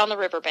right on the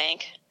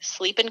riverbank,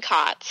 sleep in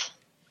cots,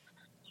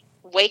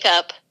 wake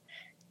up,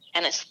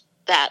 and it's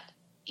that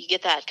you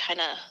get that kind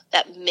of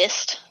that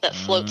mist that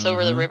floats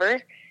over the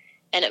river,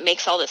 and it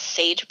makes all this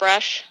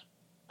sagebrush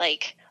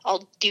like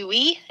all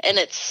dewy, and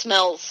it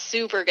smells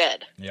super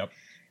good. Yep.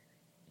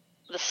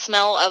 The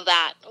smell of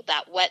that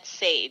wet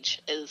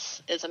sage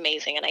is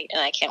amazing, and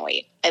I can't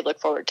wait. I look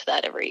forward to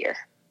that every year.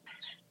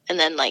 And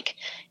then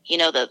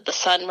the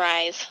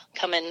sunrise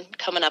coming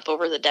up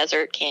over the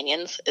desert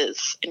canyons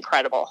is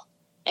incredible.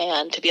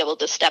 And to be able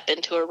to step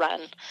into a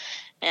run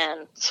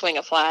and swing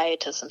a fly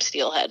to some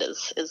steelhead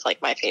is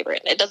like my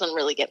favorite. It doesn't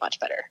really get much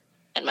better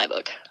in my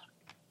book.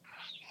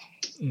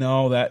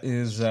 No, that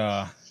is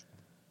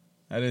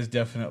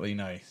definitely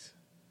nice.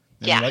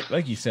 And yeah.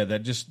 Like you said,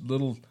 that just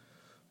little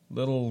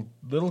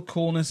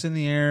coolness in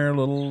the air,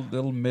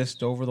 little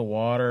mist over the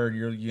water.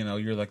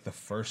 You're like the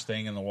first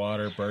thing in the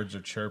water. Birds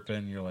are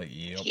chirping. You're like,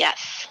 yep.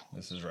 Yes.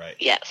 This is right.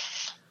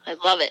 Yes. I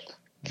love it.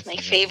 It's my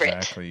favorite.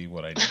 Exactly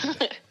what I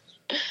need.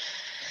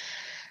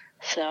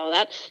 So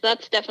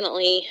that's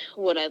definitely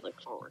what I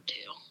look forward to.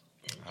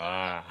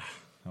 I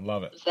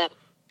love it. Is that?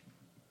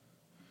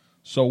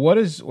 So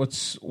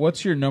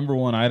what's your number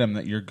one item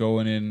that you're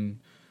going in?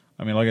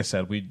 I mean, like I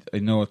said, I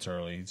know it's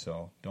early,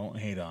 so don't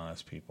hate on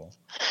us, people.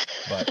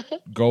 But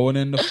going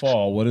into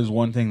fall, what is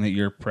one thing that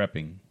you're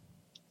prepping,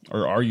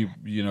 or are you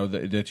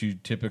that you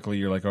typically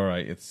you're like, all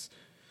right, it's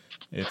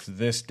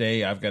this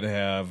day, I've got to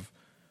have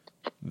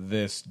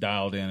this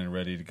dialed in and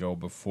ready to go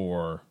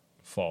before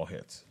fall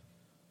hits.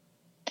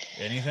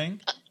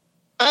 Anything?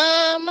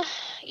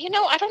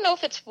 I don't know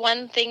if it's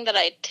one thing that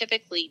I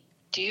typically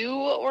do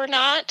or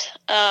not.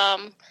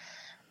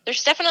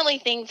 There's definitely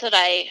things that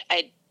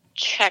I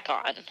check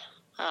on.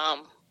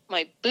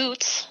 My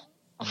boots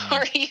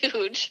are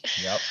huge.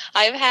 Yep.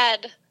 I've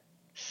had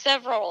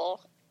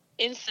several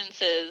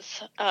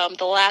instances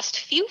the last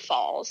few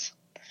falls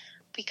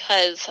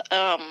because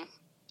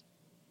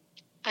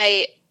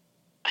I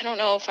don't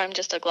know if I'm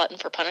just a glutton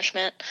for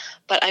punishment,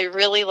 but I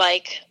really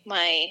like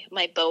my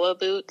BOA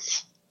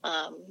boots,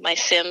 my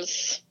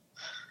Sims,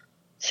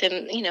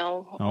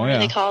 what are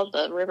they called?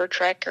 The River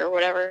Trek or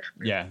whatever.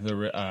 Yeah,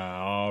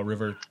 the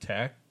River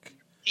Tech.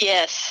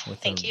 Yes,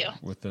 thank you.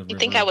 With the You'd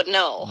think I would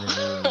know.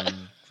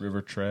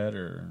 River Tread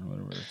or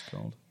whatever it's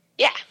called.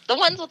 Yeah, the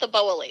ones with the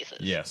BOA laces.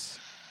 Yes.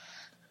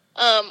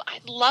 I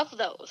love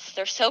those.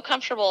 They're so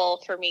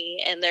comfortable for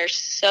me, and they're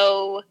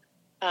so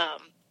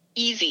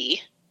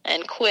easy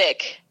and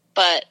quick.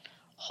 But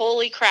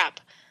holy crap,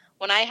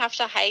 when I have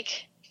to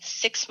hike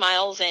 6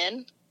 miles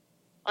in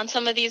on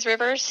some of these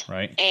rivers,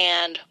 right,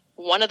 and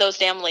one of those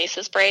damn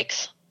laces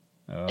breaks,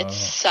 it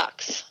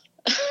sucks.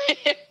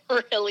 It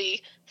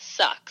really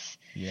sucks.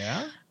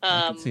 Yeah,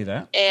 I can see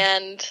that.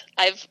 And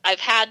I've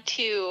had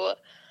to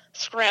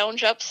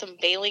scrounge up some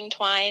baling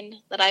twine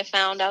that I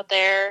found out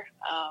there,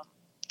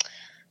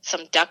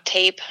 some duct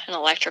tape and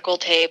electrical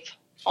tape,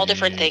 all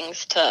different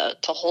things to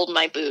hold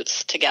my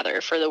boots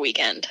together for the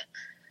weekend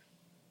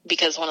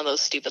because one of those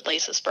stupid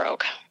laces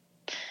broke.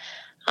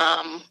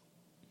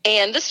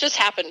 And this just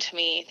happened to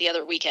me the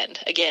other weekend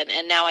again,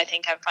 and now I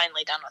think I'm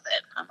finally done with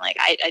it. I'm like,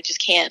 I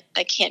just can't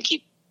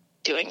keep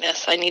doing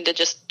this. I need to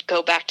just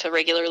go back to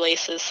regular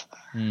laces.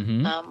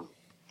 Mm-hmm.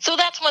 So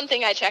that's one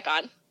thing I check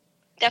on,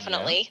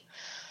 definitely.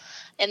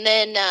 Yeah. And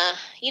then,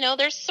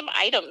 there's some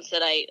items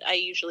that I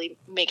usually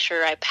make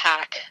sure I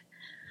pack.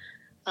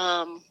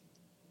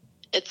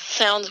 It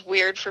sounds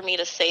weird for me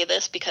to say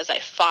this because I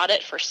fought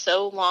it for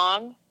so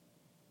long,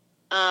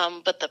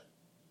 but the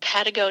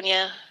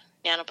Patagonia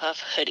Nanopuff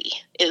hoodie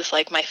is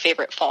like my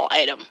favorite fall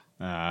item.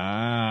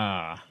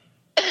 Ah.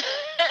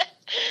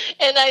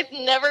 And I've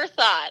never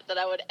thought that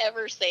I would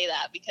ever say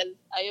that because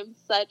I am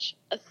such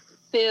a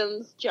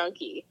Sims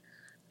junkie.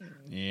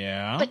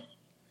 Yeah. But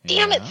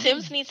damn it,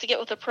 Sims needs to get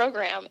with the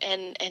program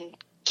and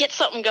get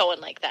something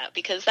going like that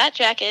because that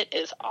jacket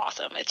is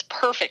awesome. It's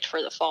perfect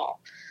for the fall.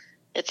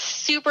 It's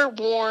super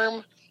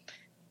warm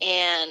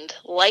and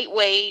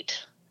lightweight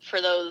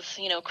for those,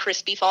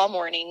 crispy fall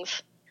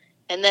mornings.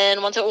 And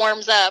then once it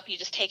warms up, you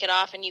just take it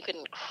off and you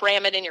can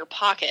cram it in your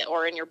pocket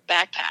or in your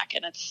backpack.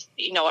 And it's,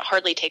 it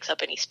hardly takes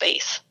up any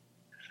space.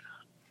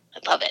 I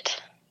love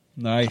it.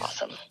 Nice. It's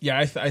awesome. Yeah,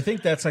 I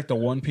think that's like the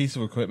one piece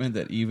of equipment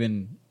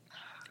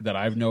that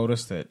I've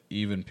noticed that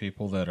even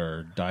people that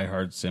are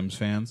diehard Sims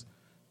fans,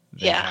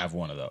 they have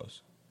one of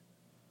those.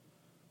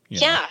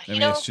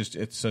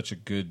 It's such a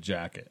good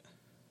jacket.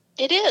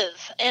 It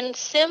is. And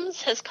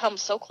Sims has come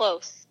so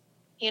close.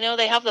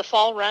 They have the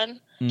fall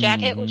run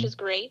jacket, which is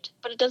great,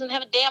 but it doesn't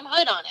have a damn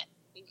hood on it.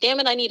 Damn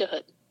it, I need a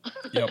hood.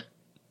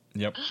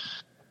 Yep.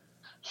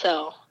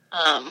 So,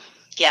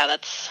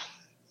 that's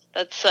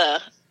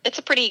it's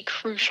a pretty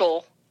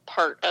crucial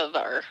part of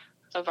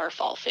our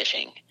fall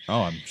fishing.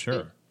 Oh, I'm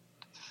sure.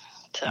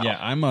 So.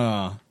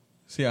 Yeah,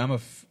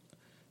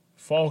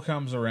 fall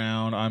comes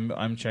around,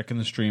 I'm checking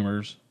the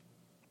streamers,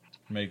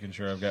 making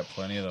sure I've got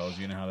plenty of those.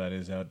 You know how that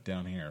is out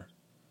down here.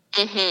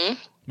 Mm-hmm.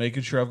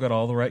 Making sure I've got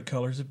all the right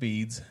colors of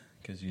beads,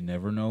 because you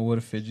never know what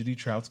a fidgety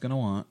trout's going to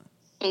want.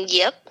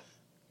 Yep.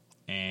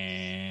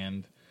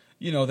 And,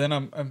 then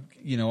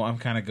I'm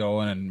kind of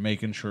going and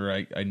making sure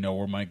I know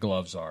where my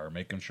gloves are,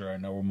 making sure I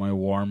know where my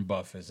warm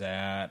buff is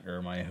at,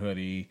 or my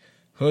hoodie.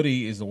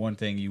 Hoodie is the one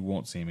thing you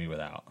won't see me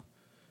without.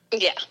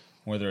 Yeah.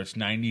 Whether it's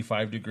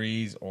 95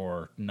 degrees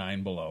or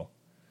 9 below.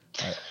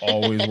 I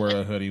always wear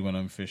a hoodie when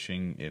I'm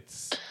fishing.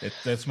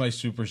 That's my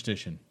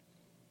superstition.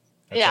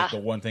 That's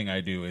like the one thing I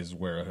do is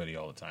wear a hoodie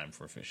all the time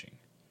for fishing.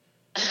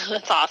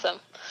 That's awesome.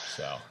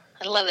 So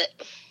I love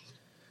it.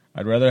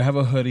 I'd rather have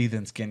a hoodie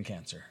than skin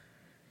cancer.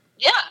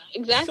 Yeah,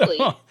 exactly.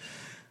 I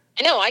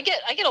know. I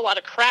get a lot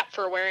of crap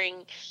for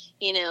wearing,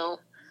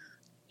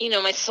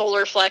 my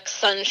Solar Flex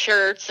sun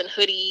shirts and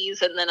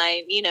hoodies, and then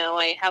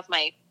I have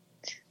my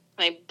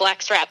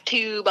black strap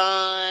tube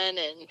on,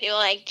 and people are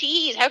like,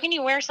 geez, how can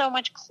you wear so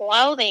much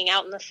clothing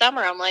out in the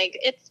summer? I'm like,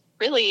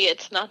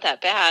 it's not that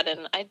bad,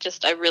 and I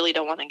really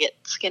don't want to get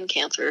skin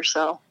cancer,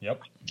 so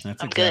yep,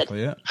 that's I'm exactly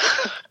good.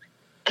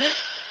 it.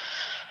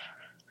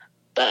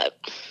 But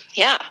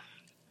yeah.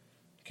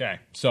 Okay,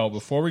 so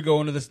before we go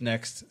into this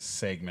next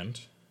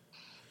segment,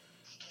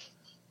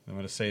 I'm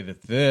going to say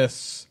that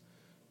this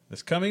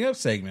coming up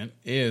segment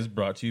is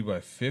brought to you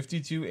by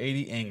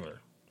 5280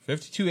 Angler.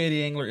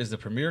 5280 Angler is the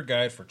premier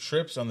guide for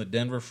trips on the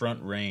Denver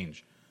Front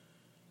Range.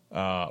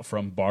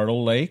 From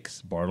Bartle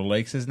Lakes. Bartle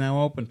Lakes is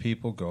now open.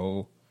 People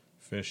go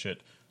fish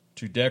it.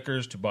 To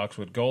Deckers, to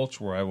Boxwood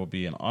Gulch, where I will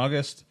be in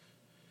August.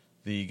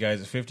 The guys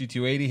at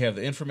 5280 have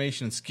the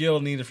information and skill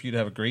needed for you to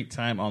have a great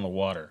time on the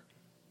water.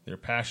 They're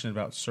passionate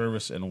about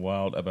service and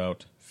wild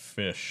about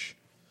fish.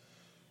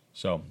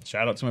 So,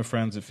 shout out to my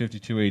friends at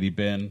 5280,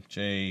 Ben,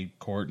 Jay,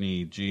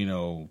 Courtney,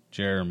 Gino,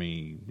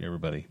 Jeremy,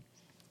 everybody.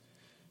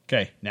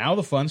 Okay, now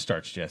the fun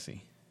starts,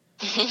 Jesse.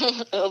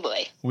 Oh,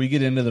 boy. We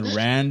get into the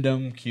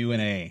random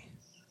Q&A.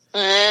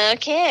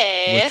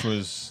 Okay. Which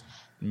was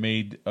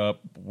made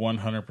up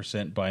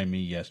 100% by me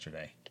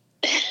yesterday.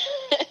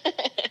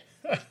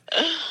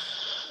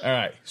 All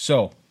right,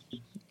 so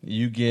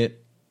you get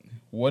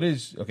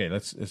let's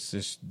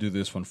just do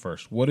this one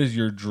first. What is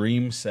your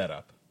dream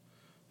setup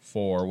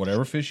for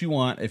whatever fish you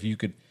want? If you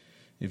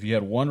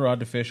had one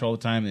rod to fish all the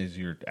time, is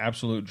your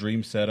absolute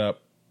dream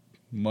setup?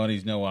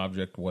 Money's no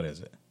object. What is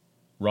it?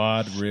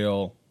 Rod,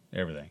 reel,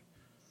 everything.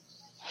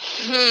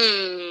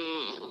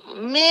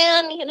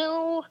 Man,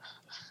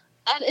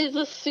 that is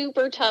a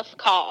super tough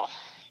call.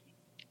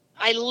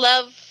 I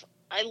love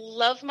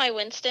my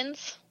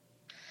Winstons.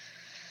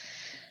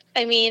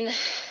 I mean,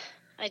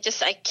 I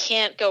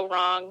can't go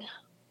wrong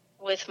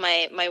with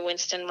my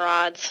Winston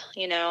rods.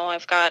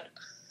 I've got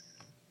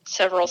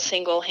several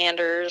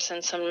single-handers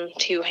and some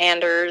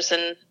two-handers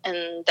and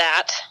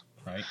that.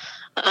 Right.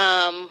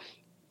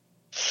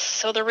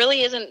 So there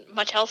really isn't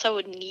much else I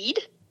would need.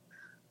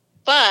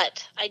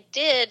 But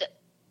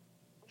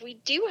we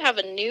do have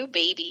a new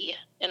baby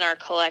in our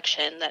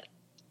collection that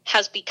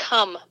has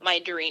become my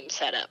dream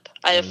setup.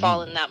 I have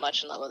fallen that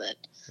much in love with it.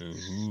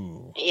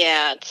 Ooh.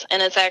 Yeah,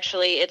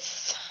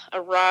 it's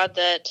a rod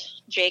that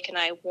Jake and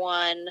I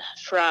won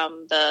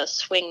from the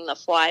Swing the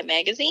Fly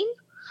magazine.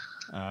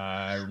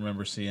 I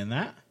remember seeing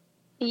that.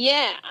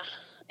 Yeah,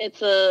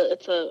 it's a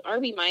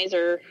RB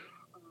Miser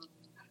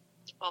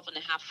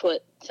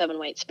 12.5-foot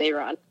 7-weight spey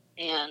rod,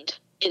 and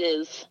it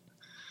is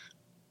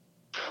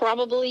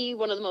probably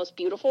one of the most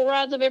beautiful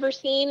rods I've ever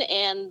seen,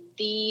 and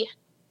the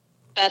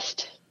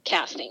best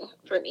casting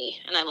for me,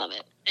 and I love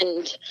it.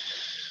 And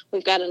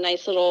we've got a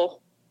nice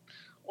little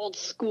old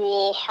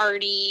school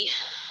Hardy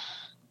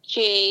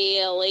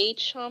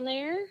JLH on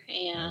there,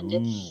 and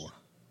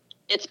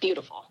it's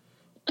beautiful.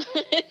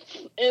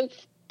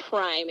 it's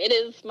prime. It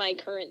is my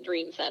current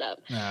dream setup.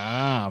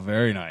 Ah,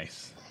 very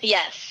nice.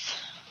 Yes.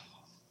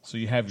 So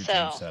you have your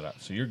dream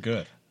setup, so you're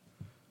good.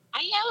 I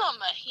am,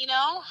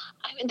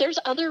 I mean, there's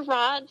other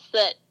rods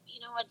that,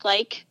 I'd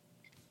like,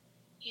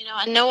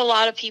 I know a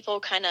lot of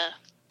people kind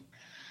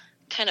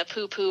of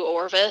poo-poo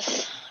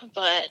Orvis,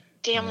 but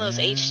damn, those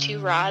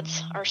H2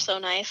 rods are so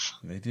nice.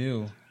 They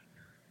do.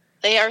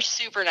 They are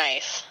super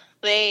nice.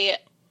 They're,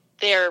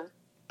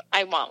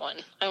 I want one.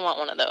 I want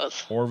one of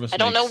those. Orvis I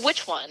don't know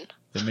which one.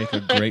 They make a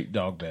great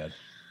dog bed.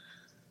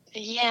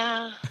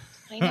 Yeah,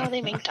 I know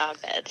they make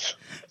dog beds.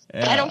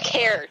 Yeah. But I don't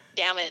care,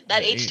 damn it.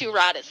 That H2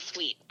 rod is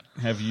sweet.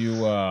 Have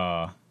you,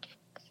 well,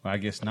 I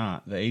guess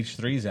not. The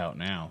H3's out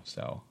now,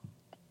 so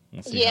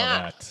we'll see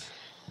how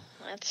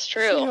that's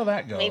true. See how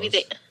that goes. Maybe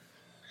the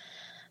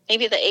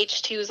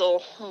H2s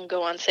will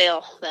go on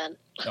sale then.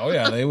 Oh,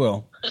 yeah, they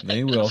will.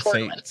 They will.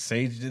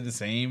 Sage did the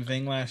same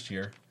thing last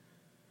year.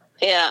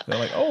 Yeah. They're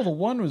like, oh, the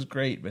one was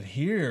great, but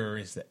here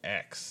is the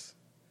X.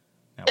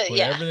 Now put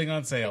everything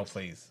on sale,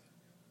 please.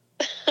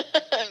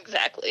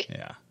 Exactly.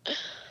 Yeah.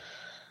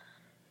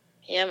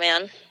 Yeah,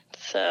 man.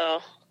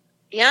 So,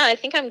 yeah, I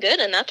think I'm good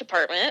in that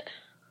department.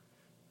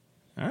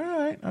 All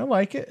right, I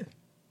like it.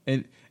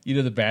 And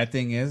the bad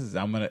thing is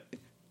I'm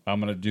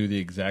gonna do the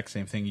exact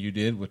same thing you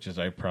did, which is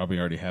I probably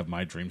already have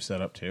my dream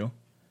set up too.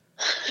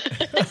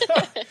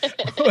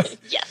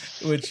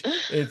 Yes. Which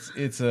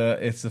it's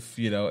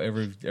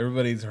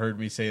everybody's heard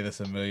me say this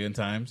a million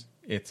times.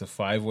 It's a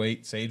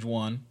 5-weight Sage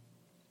 1,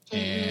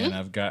 and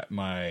I've got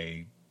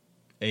my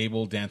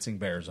Able Dancing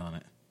Bears on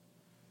it.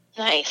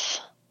 Nice.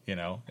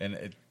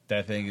 And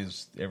that thing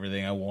is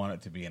everything I want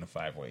it to be in a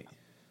 5-weight.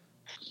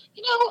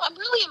 I'm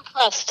really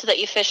impressed that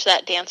you fished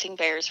that Dancing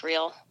Bears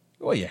reel.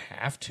 Well, you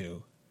have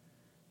to.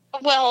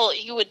 Well,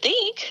 you would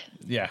think.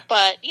 Yeah.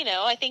 But,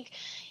 I think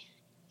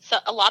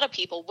a lot of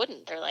people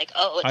wouldn't. They're like,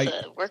 oh,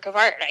 it's a work of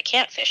art. I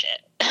can't fish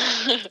it.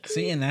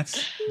 See, and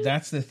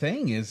that's the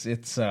thing is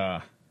it's,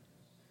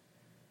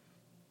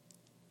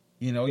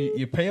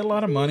 you pay a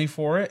lot of money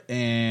for it,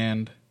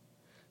 and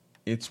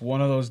it's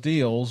one of those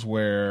deals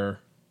where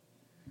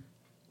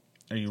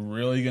are you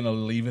really going to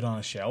leave it on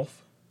a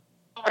shelf?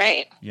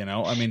 Right.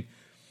 I mean,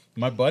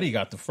 my buddy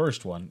got the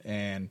first one,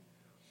 and,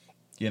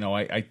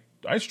 I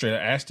straight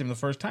up asked him the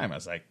first time. I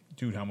was like,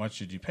 dude, how much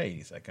did you pay?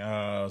 He's like, it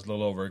was a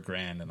little over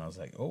 $1,000. And I was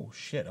like, oh,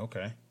 shit,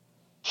 okay.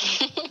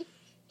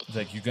 He's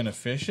like, you going to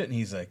fish it? And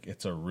he's like,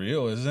 it's a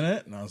reel, isn't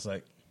it? And I was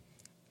like,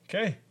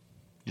 okay.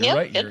 You're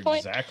right. You're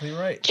exactly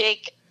right.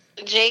 Jake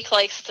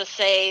likes to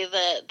say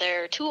that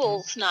they're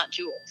tools, not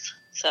jewels.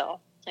 So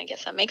I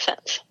guess that makes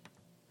sense.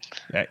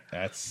 I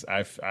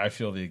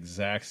feel the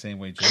exact same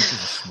way. Jake is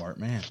a smart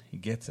man. He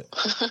gets it.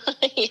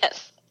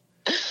 Yes.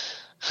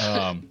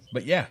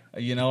 But yeah,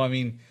 I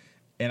mean,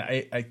 and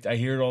I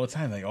hear it all the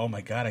time. Like, oh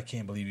my God, I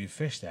can't believe you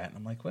fished that. And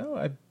I'm like,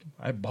 well,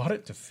 I bought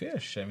it to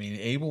fish. I mean,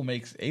 Able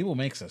makes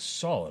a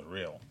solid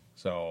reel.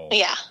 So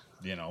yeah,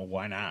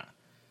 why not?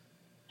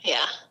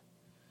 Yeah.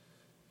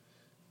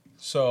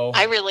 So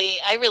I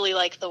really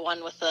like the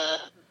one with the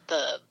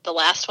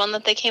last one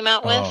that they came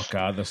out with. Oh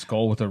God, the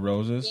skull with the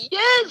roses.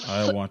 Yes,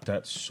 I want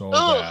that so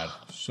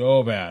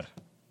bad.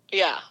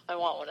 Yeah, I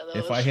want one of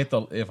those. If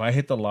I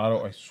hit the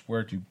lotto, I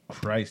swear to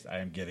Christ, I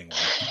am getting one.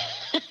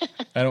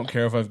 I don't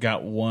care if I've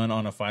got one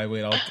on a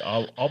 5-weight.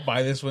 I'll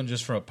buy this one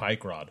just for a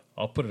pike rod.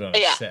 I'll put it on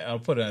I'll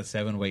put it on a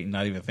 7-weight and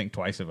not even think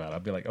twice about it.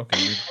 I'll be like,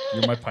 okay,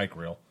 you're my pike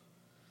reel.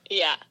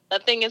 Yeah,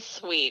 that thing is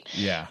sweet.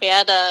 Yeah,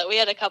 we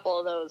had a couple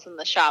of those in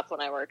the shop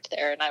when I worked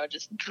there, and I would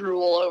just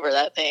drool over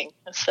that thing.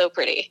 It's so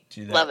pretty.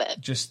 Love it.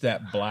 Just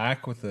that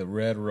black with the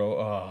red row.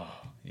 Oh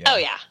yeah. Oh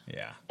yeah.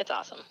 Yeah. It's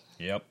awesome.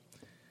 Yep.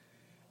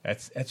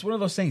 That's one of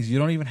those things. You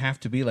don't even have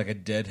to be like a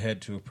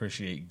deadhead to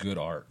appreciate good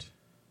art.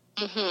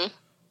 Mm-hmm.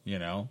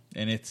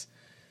 And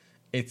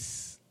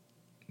it's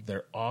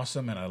they're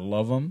awesome and I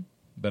love them,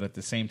 but at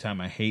the same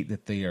time, I hate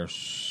that they are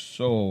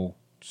so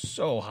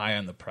high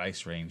on the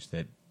price range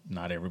that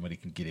not everybody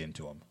can get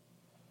into them.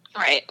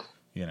 Right.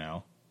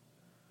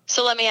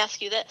 So let me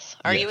ask you this: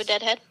 Are you a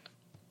deadhead?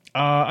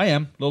 I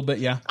am a little bit.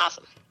 Yeah.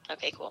 Awesome.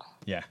 Okay. Cool.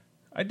 Yeah,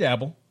 I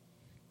dabble.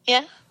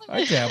 Yeah.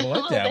 I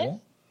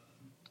dabble.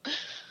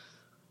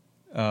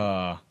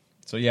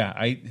 So yeah,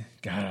 I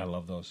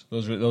love those.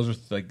 Those are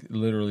like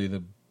literally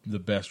the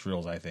best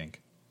reels, I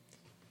think.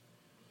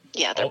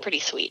 Yeah, they're pretty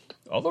sweet.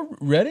 Although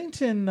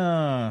Reddington,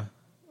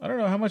 I don't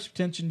know how much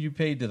attention you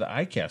paid to the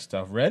iCast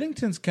stuff.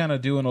 Reddington's kind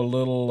of doing a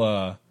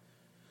little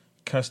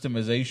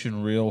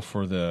customization reel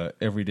for the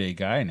everyday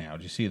guy now.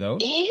 Did you see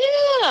those?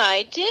 Yeah,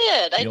 I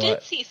did. I did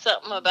like- see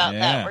something about Yeah.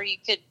 that where you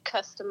could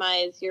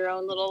customize your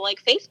own little like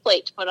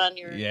faceplate to put on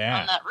your on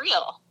that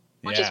reel,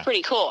 which is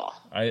pretty cool.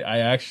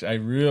 I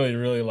really,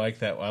 really like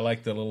that. I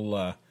like the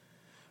little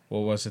what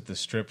was it? The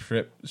strip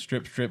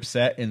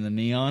set in the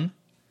neon.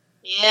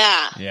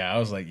 Yeah. Yeah, I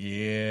was like,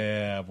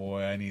 yeah,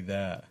 boy, I need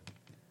that.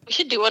 We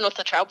should do one with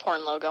the Trout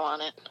Porn logo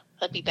on it.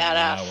 That'd be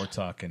badass. Yeah, we're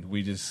talking.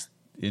 We just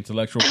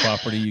intellectual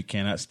property. You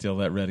cannot steal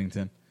that,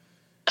 Reddington.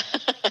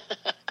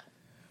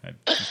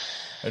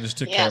 I just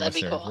took care of us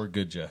there. Cool. We're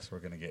good, Jess. We're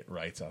gonna get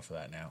rights off of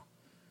that now.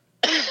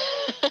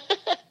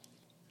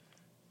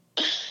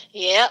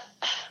 Yep.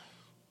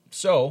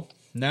 So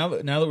now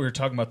that we were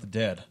talking about the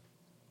dead,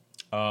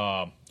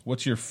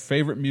 what's your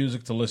favorite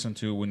music to listen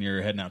to when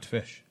you're heading out to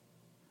fish?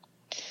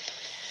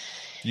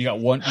 You got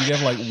one. You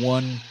have like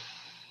one.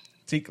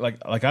 See, like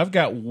I've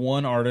got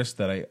one artist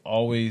that I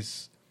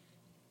always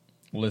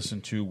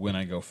listen to when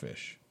I go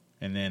fish,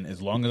 and then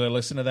as long as I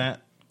listen to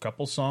that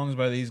couple songs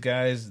by these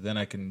guys, then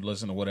I can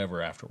listen to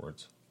whatever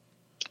afterwards.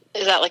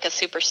 Is that like a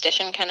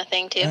superstition kind of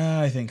thing too?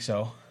 I think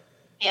so.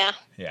 Yeah.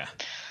 Yeah.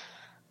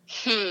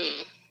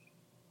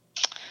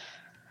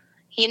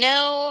 You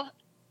know,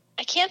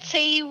 I can't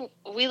say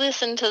we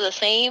listen to the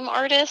same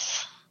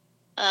artists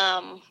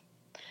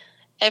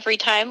every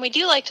time. We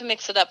do like to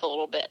mix it up a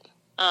little bit.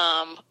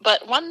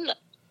 But one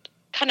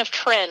kind of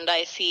trend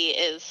I see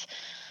is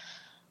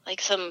like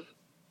some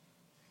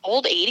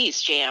old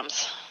 80s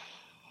jams.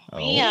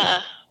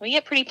 Oh. We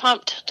get pretty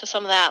pumped to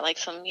some of that, like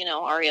some,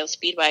 REO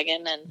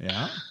Speedwagon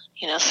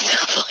and,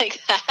 stuff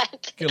like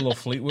that. Get a little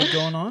Fleetwood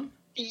going on?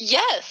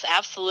 Yes,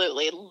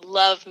 absolutely.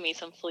 Love me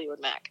some Fleetwood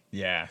Mac.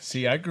 Yeah.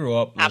 See, I grew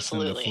up listening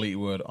Absolutely. to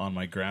Fleetwood on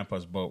my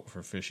grandpa's boat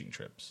for fishing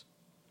trips.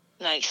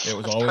 Nice. It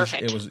was That's always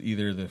perfect.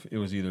 it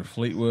was either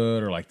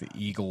Fleetwood or like the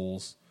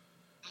Eagles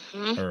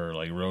Mm-hmm. or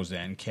like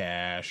Roseanne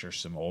Cash or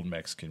some old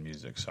Mexican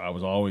music. So I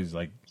was always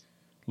like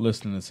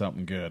listening to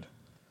something good,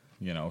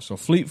 So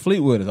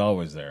Fleetwood is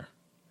always there.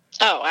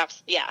 Oh,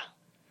 yeah,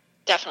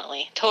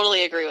 definitely.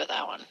 Totally agree with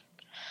that one.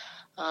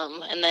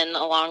 And then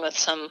along with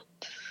some,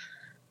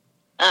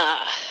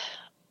 a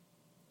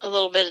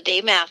little bit of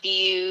Dave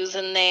Matthews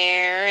in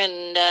there,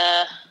 and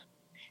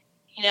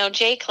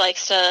Jake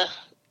likes to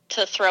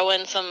throw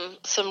in some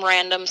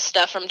random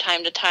stuff from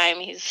time to time.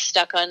 He's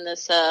stuck on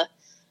this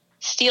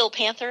Steel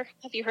Panther.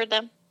 Have you heard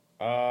them?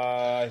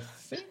 I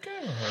think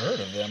I've heard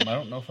of them. I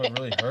don't know if I've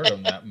really heard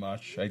them that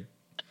much. A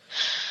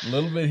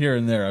little bit here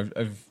and there.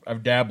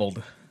 I've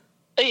dabbled.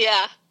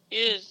 Yeah,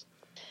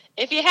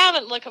 if you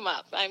haven't, look them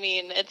up. I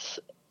mean,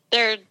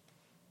 they're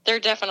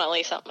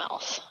definitely something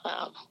else.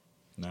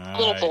 Nice. A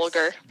little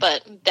vulgar,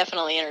 but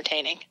definitely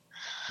entertaining.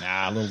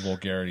 Nah, a little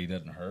vulgarity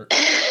doesn't hurt.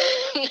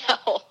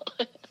 No.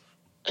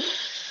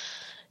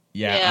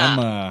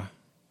 Yeah.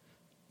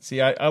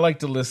 I like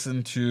to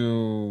listen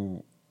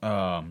to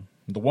the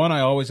one I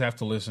always have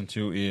to listen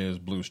to is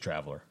Blues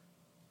Traveler.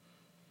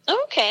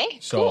 Okay.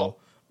 So cool.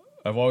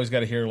 I've always got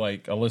to hear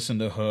I'll listen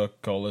to Hook,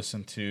 I'll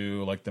listen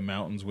to like The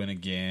Mountains Win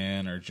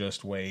Again or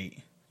Just Wait.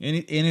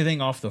 Anything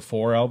off the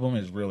 4 album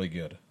is really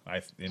good.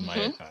 In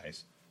my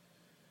eyes.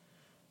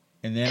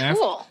 And then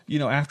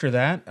after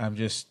that, I'm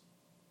just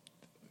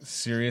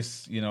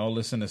Sirius,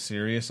 listen to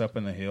Sirius Up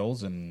in the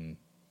Hills and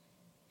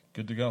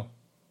good to go.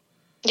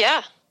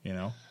 Yeah.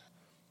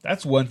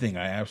 That's one thing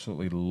I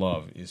absolutely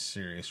love is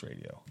Sirius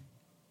Radio.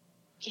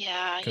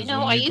 Yeah, Because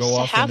I when you used go to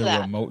off have into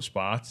that. remote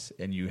spots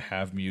and you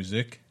have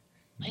music,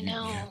 I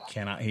know. you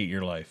cannot hate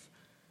your life.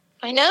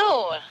 I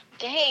know.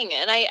 Dang.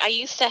 And I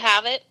used to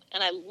have it,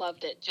 and I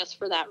loved it just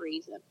for that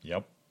reason.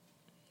 Yep.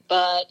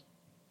 But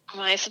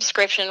my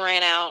subscription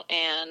ran out,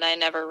 and I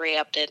never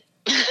re-upped it.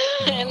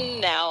 And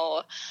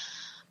now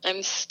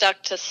I'm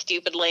stuck to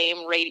stupid,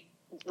 lame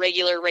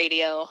regular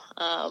radio.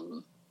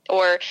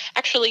 Or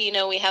actually,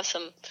 we have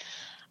some...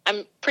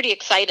 I'm pretty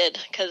excited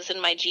because in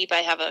my Jeep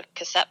I have a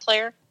cassette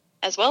player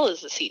as well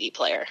as a CD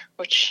player,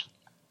 which,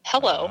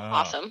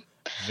 awesome.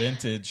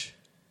 Vintage.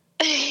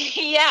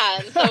 Yeah,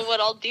 and so what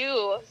I'll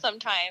do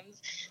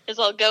sometimes is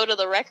I'll go to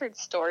the record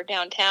store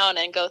downtown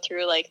and go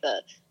through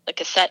the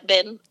cassette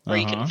bin where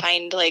you can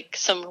find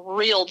some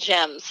real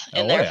gems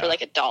in there for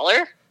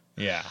 $1.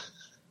 Yeah.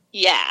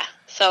 Yeah.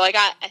 So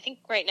I think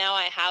right now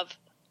I have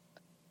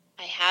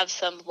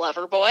some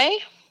Loverboy.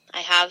 I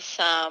have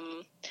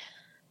some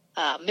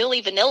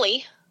Milli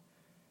Vanilli,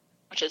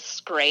 which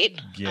is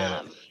great.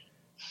 Get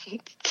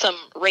it. Some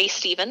Ray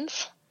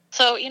Stevens.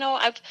 So,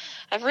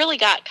 I've really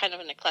got kind of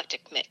an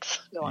eclectic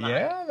mix going on.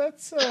 Yeah,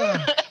 that's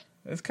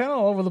kind of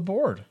all over the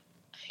board.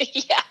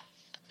 Yeah.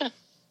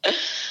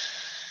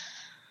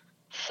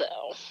 So.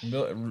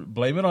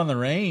 Blame It on the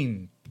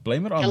Rain.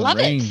 Blame It on the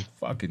Rain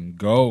fucking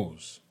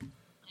goes. I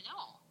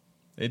know.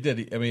 It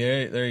did. I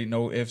mean, there ain't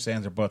no ifs,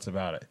 ands, or buts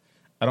about it.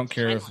 I don't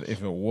care if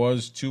it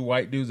was 2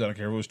 white dudes. I don't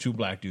care if it was 2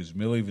 black dudes.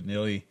 Milli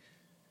Vanilli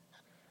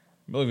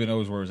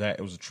was where it was at.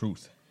 It was the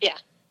truth. Yeah.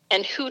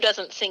 And who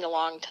doesn't sing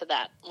along to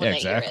that when they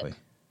hear it?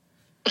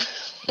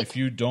 If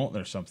you don't,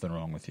 there's something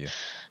wrong with you.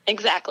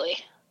 Exactly.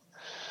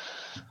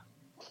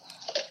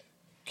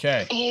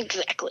 Okay.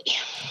 Exactly.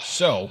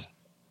 So,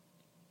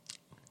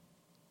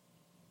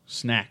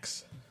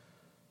 Snacks.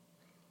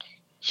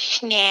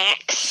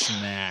 Snacks.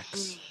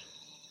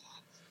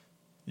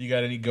 You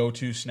got any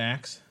go-to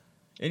snacks?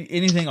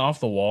 Anything off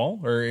the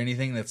wall, or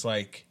anything that's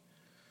like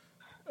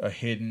a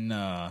hidden?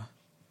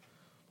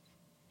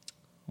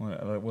 What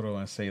do I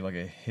want to say? Like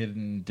a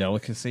hidden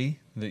delicacy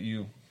that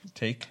you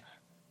take?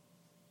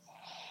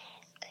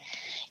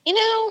 You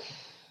know,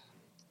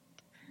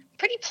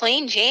 pretty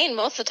plain Jane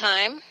most of the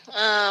time.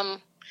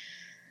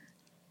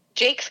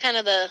 Jake's kind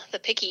of the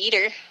picky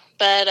eater,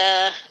 but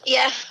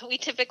yeah, we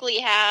typically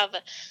have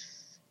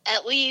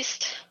at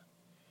least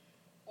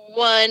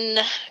one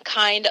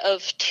kind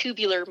of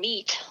tubular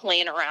meat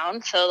laying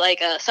around. So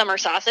like a summer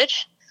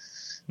sausage.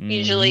 We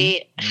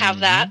usually have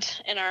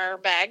that in our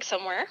bag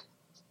somewhere.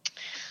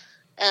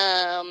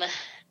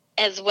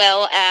 As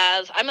well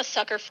as, I'm a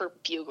sucker for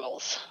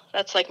bugles.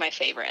 That's like my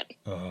favorite.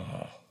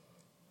 Oh,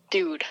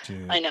 Dude,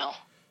 I know.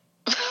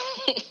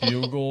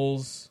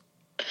 Bugles.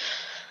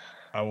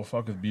 I will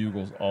fuck with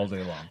bugles all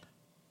day long.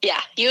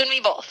 Yeah, you and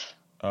me both.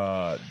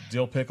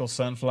 Dill pickle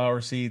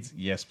sunflower seeds.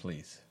 Yes,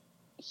 please.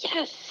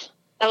 Yes.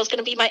 That was going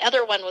to be my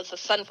other one, was the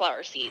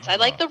sunflower seeds. I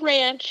like the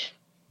ranch,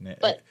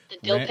 but the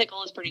dill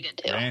pickle is pretty good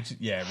too. Ranch is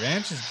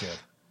good.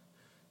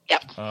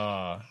 Yep.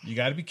 You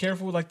got to be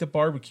careful with like the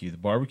barbecue. The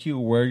barbecue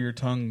will wear your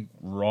tongue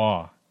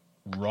raw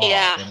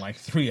in like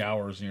 3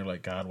 hours, and you're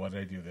like, God, what did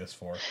I do this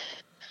for?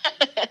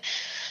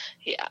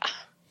 Yeah.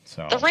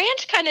 So the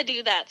ranch kind of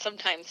do that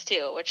sometimes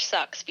too, which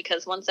sucks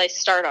because once I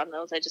start on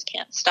those, I just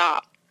can't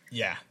stop.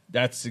 Yeah,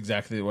 that's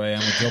exactly the way I am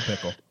with dill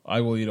pickle. I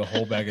will eat a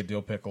whole bag of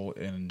dill pickle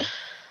in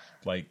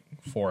like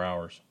 4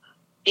 hours.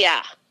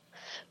 Yeah.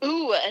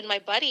 Ooh, and my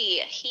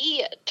buddy,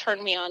 he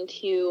turned me on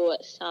to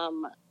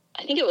some,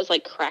 I think it was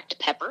like cracked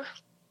pepper.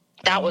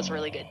 That was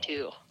really good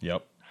too.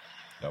 Yep.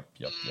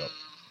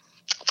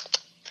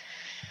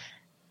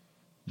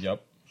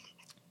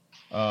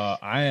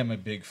 I am a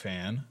big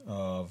fan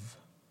of,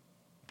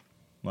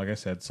 like I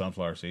said,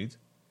 sunflower seeds,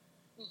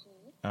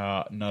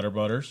 Nutter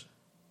Butters.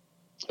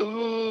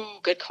 Ooh,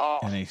 good call.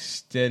 And a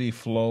steady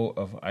flow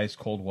of ice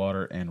cold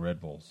water and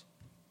Red Bulls.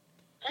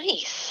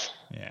 Nice.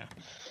 Yeah.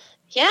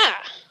 Yeah.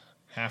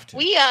 Have to.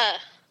 Yeah,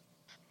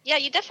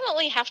 you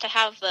definitely have to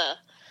have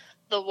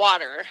the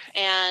water,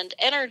 and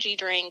energy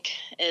drink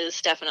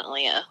is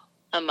definitely a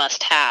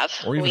must-have.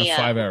 Or even a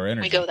 5-hour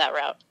energy. We go that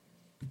route.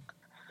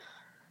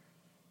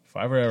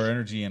 5-hour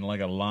energy and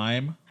like a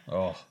lime.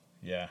 Oh,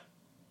 yeah.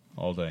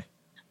 All day.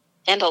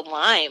 And a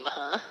lime,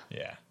 huh?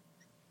 Yeah.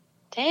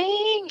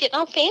 Dang, getting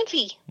all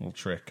fancy. Little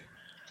trick.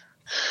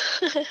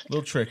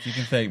 Little trick. You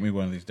can thank me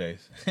one of these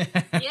days. Yeah,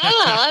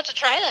 I'll have to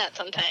try that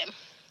sometime.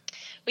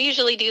 We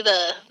usually do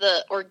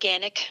the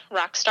organic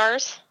rock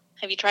stars.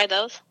 Have you tried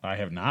those? I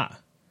have not.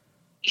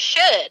 You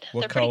should.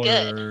 What They're pretty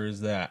good. What color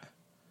is that?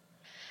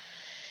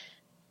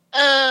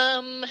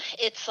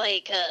 It's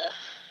like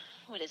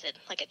what is it?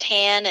 Like a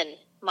tan and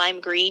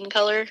lime green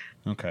color.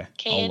 Okay,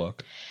 can. I'll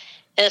look.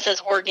 And it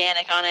says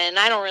organic on it, and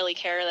I don't really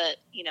care that,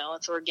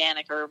 it's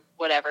organic or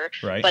whatever.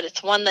 Right. But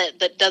it's one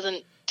that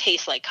doesn't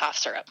taste like cough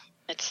syrup.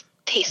 It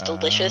tastes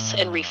delicious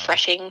and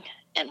refreshing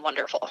and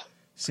wonderful.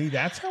 See,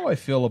 that's how I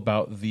feel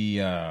about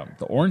the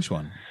orange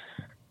one.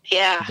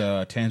 Yeah.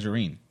 The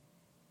tangerine.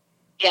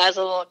 Yeah, it's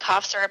a little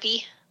cough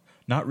syrupy.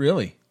 Not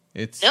really.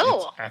 It's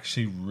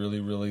actually really,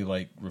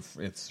 really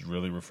it's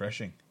really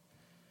refreshing.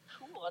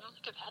 Cool. I don't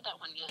think I've had that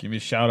one yet. Give me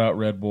a shout out,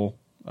 Red Bull.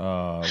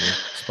 With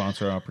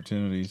sponsor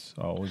opportunities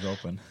always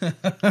open.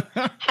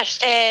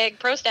 Hashtag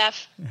pro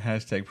staff.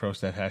 Hashtag pro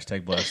staff.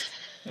 Hashtag blessed.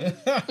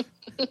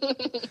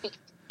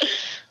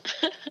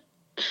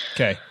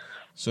 Okay,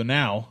 so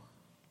now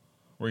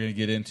we're going to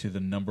get into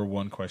the number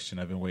one question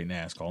I've been waiting to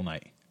ask all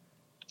night.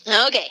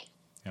 Okay.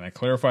 And I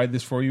clarified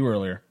this for you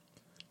earlier,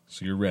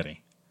 so you're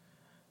ready.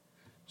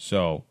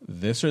 So,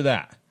 this or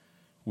that.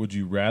 Would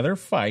you rather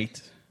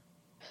fight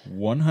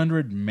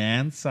 100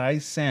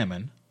 man-sized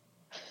salmon?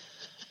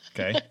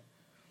 Okay.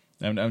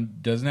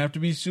 Doesn't have to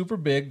be super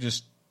big.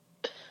 Just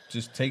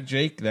take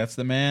Jake. That's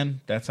the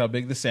man. That's how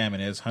big the salmon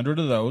is. 100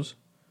 of those.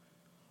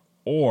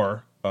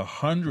 Or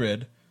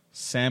 100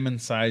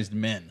 salmon-sized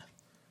men.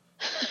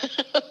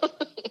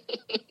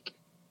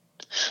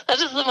 That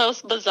is the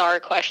most bizarre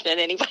question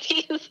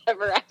anybody has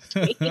ever asked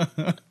me.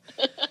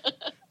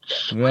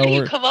 Where do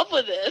you come up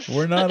with this?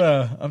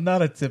 I'm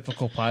not a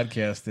typical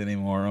podcast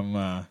anymore.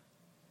 I'm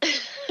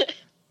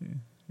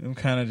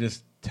kind of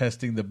just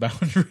testing the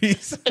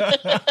boundaries.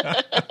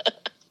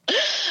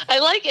 I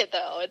like it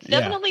though. It's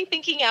definitely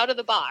thinking out of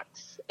the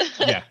box.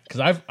 Yeah,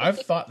 because I've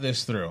thought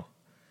this through,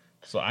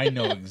 so I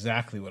know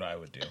exactly what I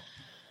would do.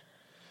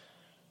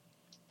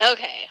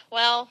 Okay,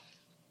 well,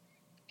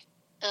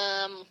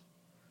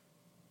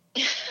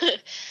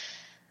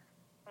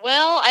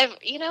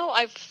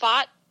 I've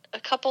fought a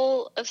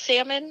couple of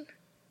salmon.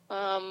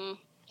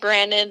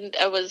 Granted,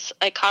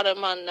 I caught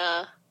them on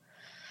a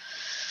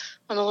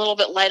little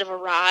bit light of a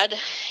rod,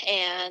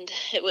 and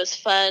it was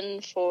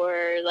fun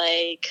for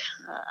like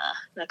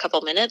a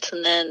couple minutes,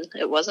 and then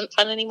it wasn't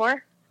fun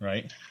anymore.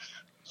 Right.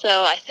 So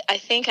I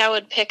think I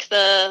would pick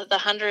the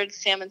 100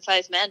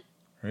 salmon-sized men.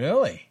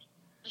 Really?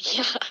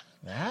 Yeah.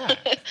 Ah.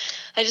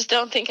 I just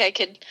don't think I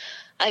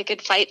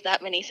could fight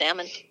that many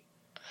salmon.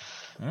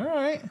 All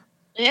right.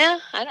 Yeah,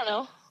 I don't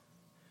know.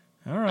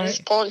 All I'm right.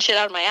 just pulling shit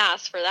out of my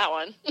ass for that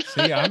one.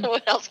 See,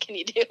 what else can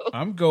you do?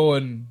 I'm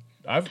going.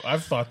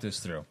 I've thought this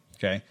through.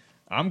 Okay,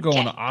 I'm going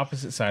Okay. the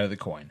opposite side of the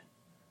coin.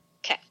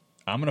 Okay.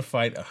 I'm going to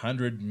fight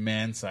 100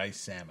 man-sized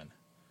salmon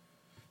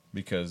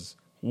because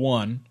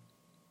one,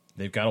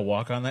 they've got to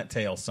walk on that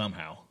tail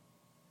somehow,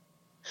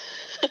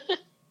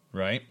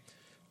 right?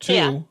 Two,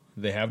 Yeah.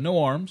 they have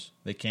no arms,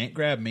 they can't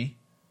grab me,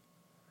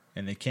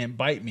 and they can't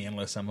bite me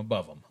unless I'm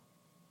above them.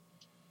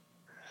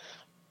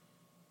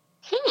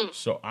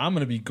 So I'm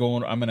going to be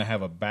going. I'm going to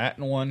have a bat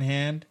in one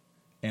hand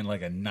and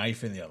like a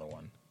knife in the other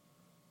one.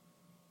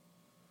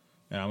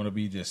 And I'm going to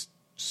be just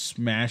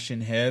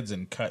smashing heads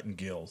and cutting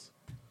gills.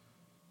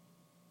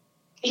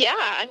 Yeah,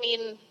 I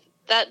mean,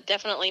 that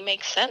definitely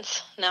makes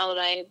sense now that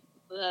I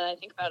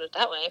think about it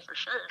that way, for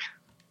sure.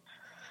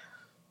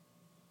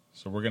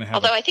 So we're going to have.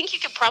 Although I think you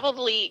could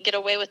probably get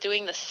away with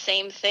doing the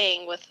same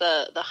thing with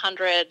the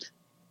 100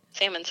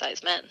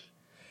 salmon-sized men.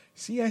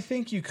 See, I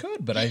think you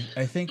could, but I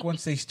think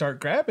once they start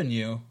grabbing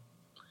you,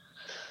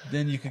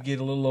 then you could get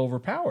a little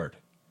overpowered.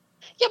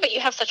 Yeah, but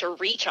you have such a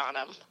reach on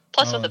them.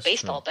 Plus, with a that's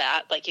baseball true.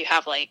 bat, like you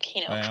have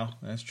Well,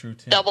 that's true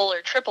too. double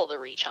or triple the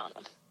reach on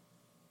them.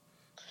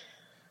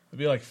 It'd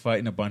be like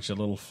fighting a bunch of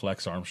little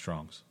Flex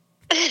Armstrongs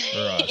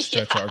or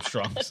Stretch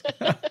Armstrongs.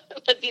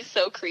 That'd be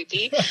so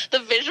creepy. The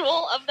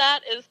visual of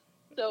that is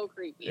so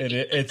creepy.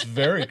 It's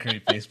very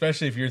creepy,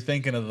 especially if you're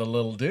thinking of the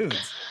little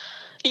dudes.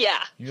 Yeah,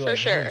 You're for like,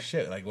 sure. holy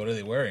shit! Like, what are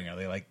they wearing? Are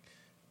they like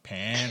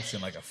pants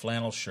and like a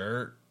flannel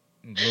shirt,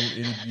 and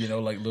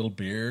little, like little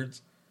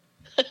beards?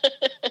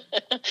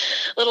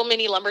 Little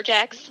mini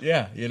lumberjacks.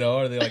 Yeah,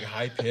 are they like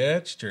high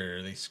pitched or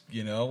are they,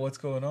 what's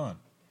going on?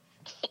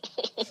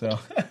 So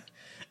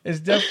it's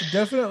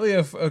definitely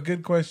a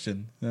good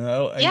question.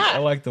 I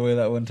like the way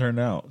that one turned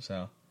out.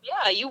 So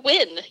Yeah, you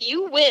win.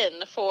 You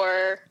win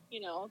for,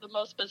 the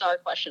most bizarre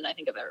question I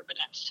think I've ever been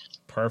asked.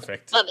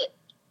 perfect. Love it.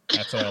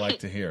 That's what I like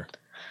to hear.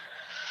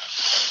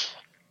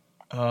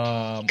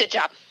 Good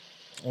job.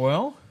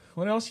 Well,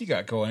 what else you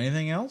got going?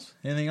 Anything else?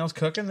 Anything else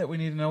cooking that we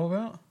need to know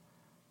about?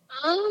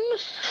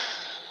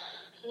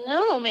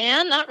 No,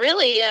 man, not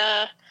really.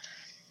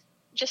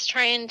 Just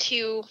trying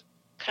to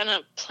kind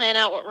of plan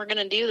out what we're going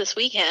to do this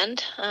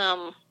weekend.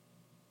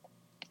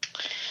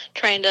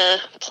 Trying to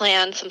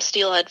plan some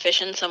steelhead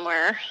fishing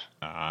somewhere.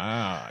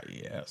 Ah,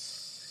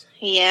 yes.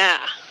 Yeah.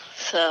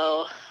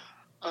 So,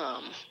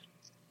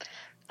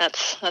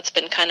 that's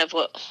been kind of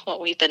what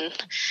we've been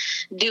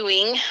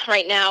doing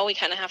right now. We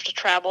kind of have to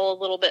travel a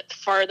little bit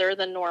farther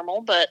than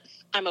normal, but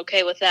I'm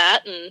okay with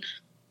that. And,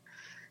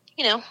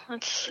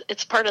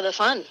 it's part of the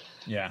fun.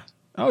 Yeah.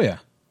 Oh, yeah.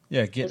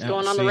 Yeah, getting It's out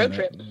going and on the road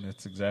seeing it. trip.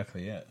 That's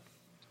exactly it.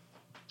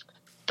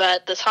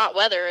 But this hot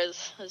weather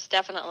has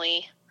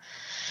definitely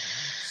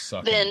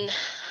Sucking. been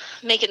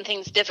making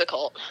things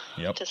difficult,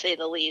 Yep. to say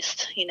the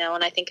least,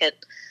 and I think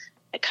it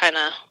kind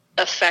of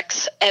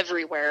affects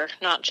everywhere,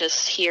 not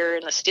just here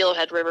in the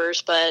steelhead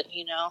rivers, but,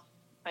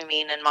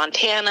 in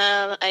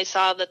Montana, I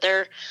saw that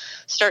they're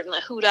starting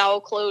the hoot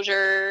owl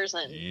closures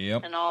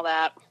and all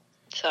that.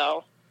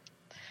 So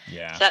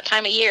Yeah. it's that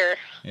time of year.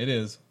 It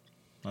is.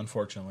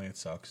 Unfortunately, it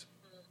sucks.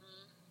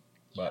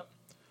 But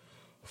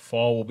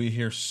fall will be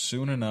here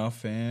soon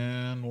enough,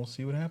 and we'll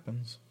see what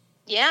happens.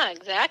 Yeah,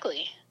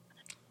 exactly.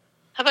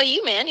 How about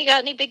you, man? You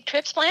got any big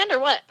trips planned or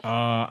what?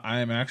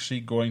 I'm actually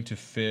going to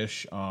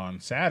fish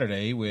on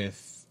Saturday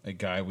with a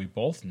guy we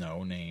both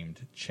know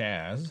named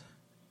Chaz.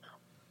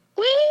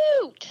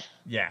 Woot!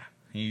 Yeah,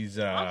 he's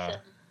Awesome.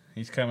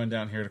 he's coming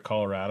down here to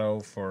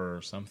Colorado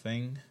for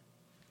something,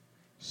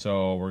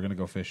 so we're gonna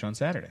go fish on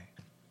Saturday.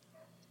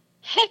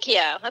 Heck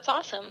yeah, that's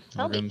awesome.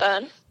 That'll be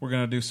fun. We're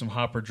gonna do some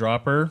hopper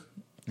dropper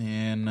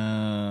and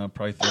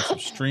probably throw some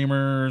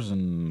streamers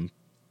and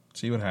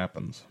see what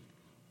happens.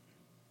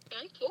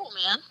 Very cool,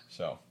 man.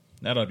 So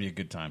that'll be a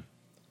good time.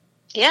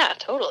 Yeah,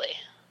 totally.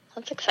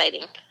 That's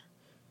exciting.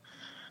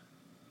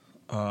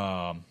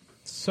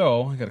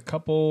 So I got a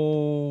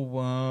couple.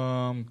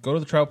 Go to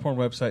the Trout Porn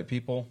website,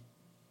 people.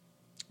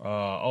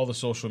 All the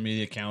social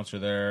media accounts are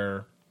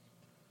there.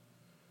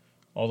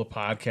 All the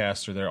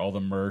podcasts are there. All the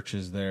merch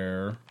is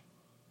there.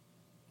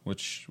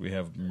 Which we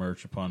have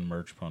merch upon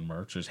merch upon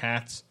merch. There's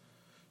hats.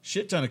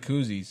 Shit ton of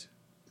koozies.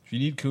 If you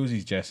need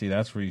koozies, Jesse,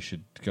 that's where you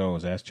should go,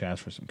 is ask Chaz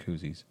for some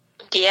koozies.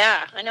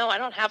 Yeah, I know. I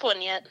don't have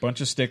one yet.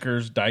 Bunch of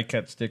stickers,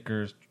 die-cut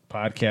stickers,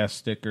 podcast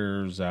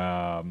stickers,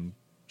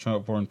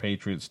 Trout Porn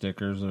Patriot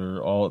stickers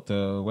are all at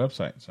the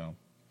website. So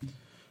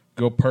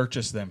go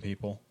purchase them,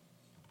 people.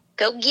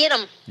 Go get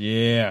them.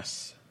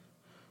 Yes.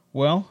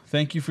 Well,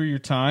 thank you for your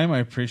time. I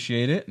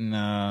appreciate it,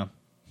 and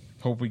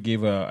hope we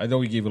gave I know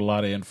we gave a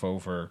lot of info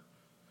for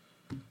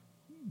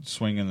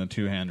swinging the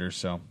two-handers.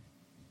 So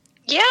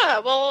Yeah,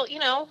 well,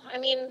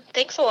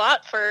 thanks a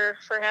lot for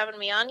having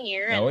me on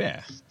here. oh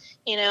And,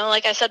 yeah,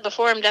 like I said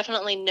before, I'm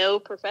definitely no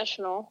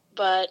professional,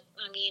 but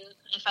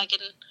if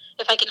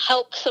I can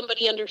help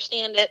somebody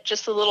understand it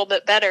just a little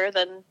bit better,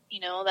 then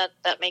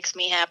that makes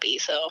me happy.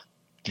 So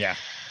yeah.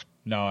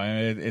 No,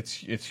 I mean,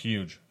 it's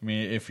huge. I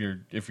mean, if you're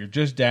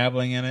just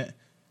dabbling in it,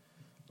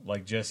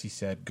 like Jesse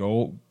said,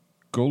 go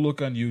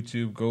look on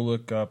YouTube. Go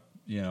look up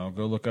the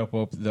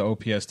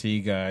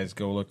OPST guys.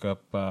 Go look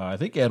up. I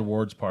think Ed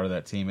Ward's part of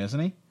that team, isn't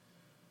he?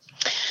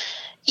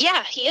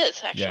 Yeah, he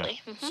is actually.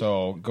 Yeah.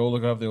 So go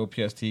look up the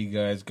OPST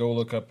guys. Go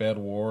look up Ed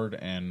Ward,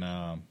 and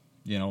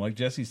like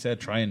Jesse said,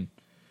 try and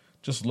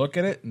just look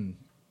at it, and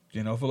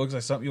if it looks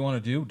like something you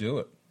want to do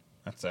it.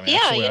 That's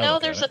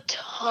there's a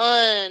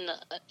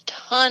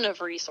ton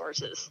of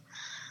resources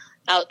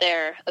out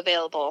there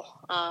available,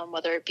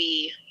 whether it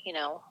be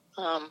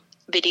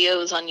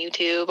videos on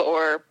YouTube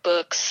or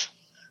books,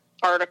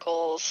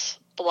 articles,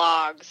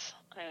 blogs.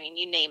 I mean,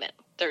 you name it.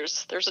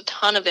 There's a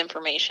ton of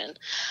information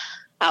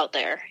out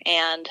there,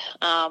 and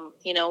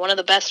one of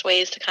the best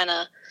ways to kind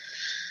of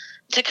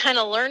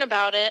learn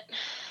about it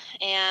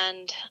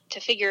and to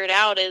figure it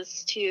out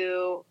is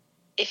to,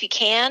 if you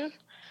can,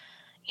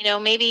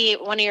 maybe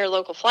one of your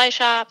local fly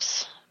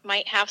shops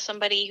might have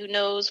somebody who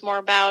knows more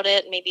about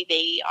it. Maybe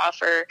they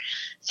offer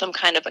some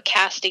kind of a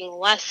casting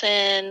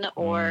lesson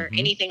or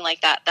anything like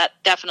that. That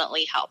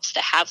definitely helps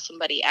to have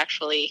somebody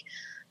actually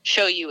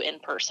show you in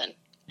person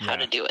how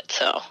to do it.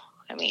 So,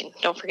 I mean,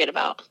 don't forget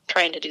about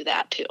trying to do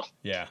that too.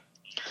 Yeah.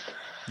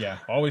 Yeah.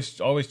 Always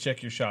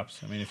check your shops.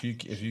 I mean, if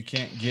you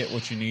can't get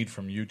what you need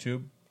from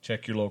YouTube,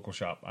 check your local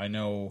shop. I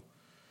know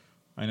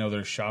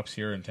there's shops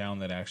here in town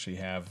that actually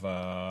have,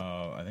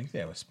 I think they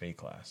have a spay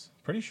class.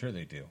 Pretty sure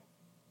they do.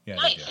 Yeah,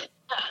 nice. They do.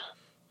 Yeah.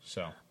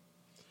 So.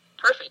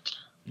 Perfect.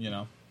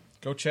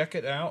 Go check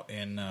it out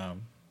and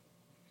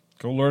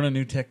go learn a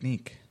new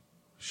technique.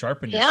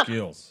 Sharpen your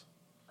skills.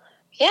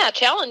 Yeah,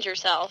 challenge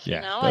yourself.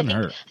 Yeah, I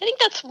think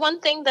that's one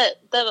thing that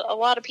a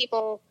lot of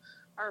people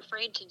are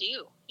afraid to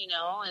do,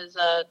 is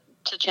to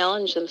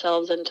challenge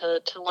themselves and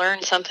to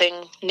learn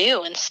something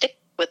new and stick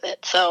with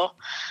it. So,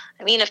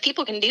 I mean, if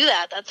people can do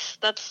that,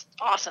 that's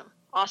awesome.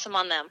 Awesome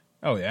on them.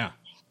 Oh, yeah.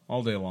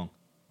 All day long.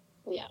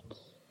 Yeah.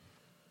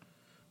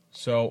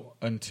 So,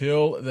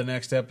 until the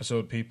next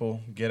episode,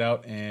 people, get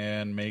out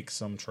and make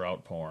some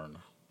trout porn.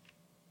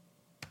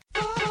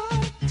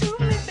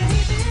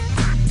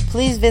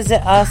 Please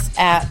visit us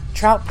at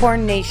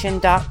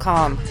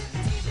troutpornnation.com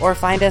or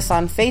find us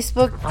on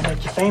Facebook. I'll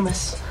make you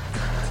famous.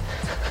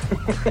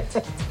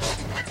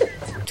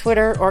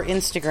 Twitter, or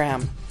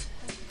Instagram.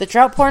 The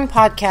Trout Porn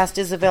Podcast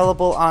is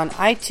available on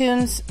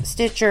iTunes,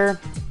 Stitcher,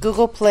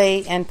 Google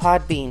Play, and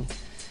Podbean.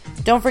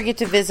 Don't forget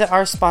to visit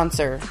our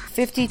sponsor,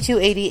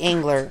 5280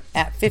 Angler,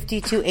 at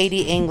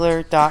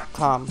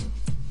 5280angler.com.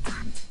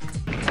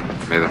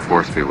 May the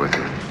force be with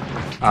you.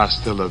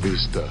 Hasta la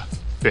vista,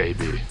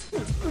 baby.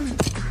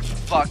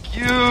 Fuck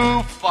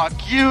you, fuck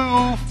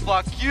you,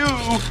 fuck you.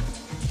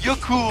 You're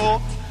cool.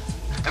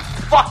 And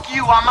fuck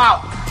you, I'm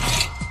out.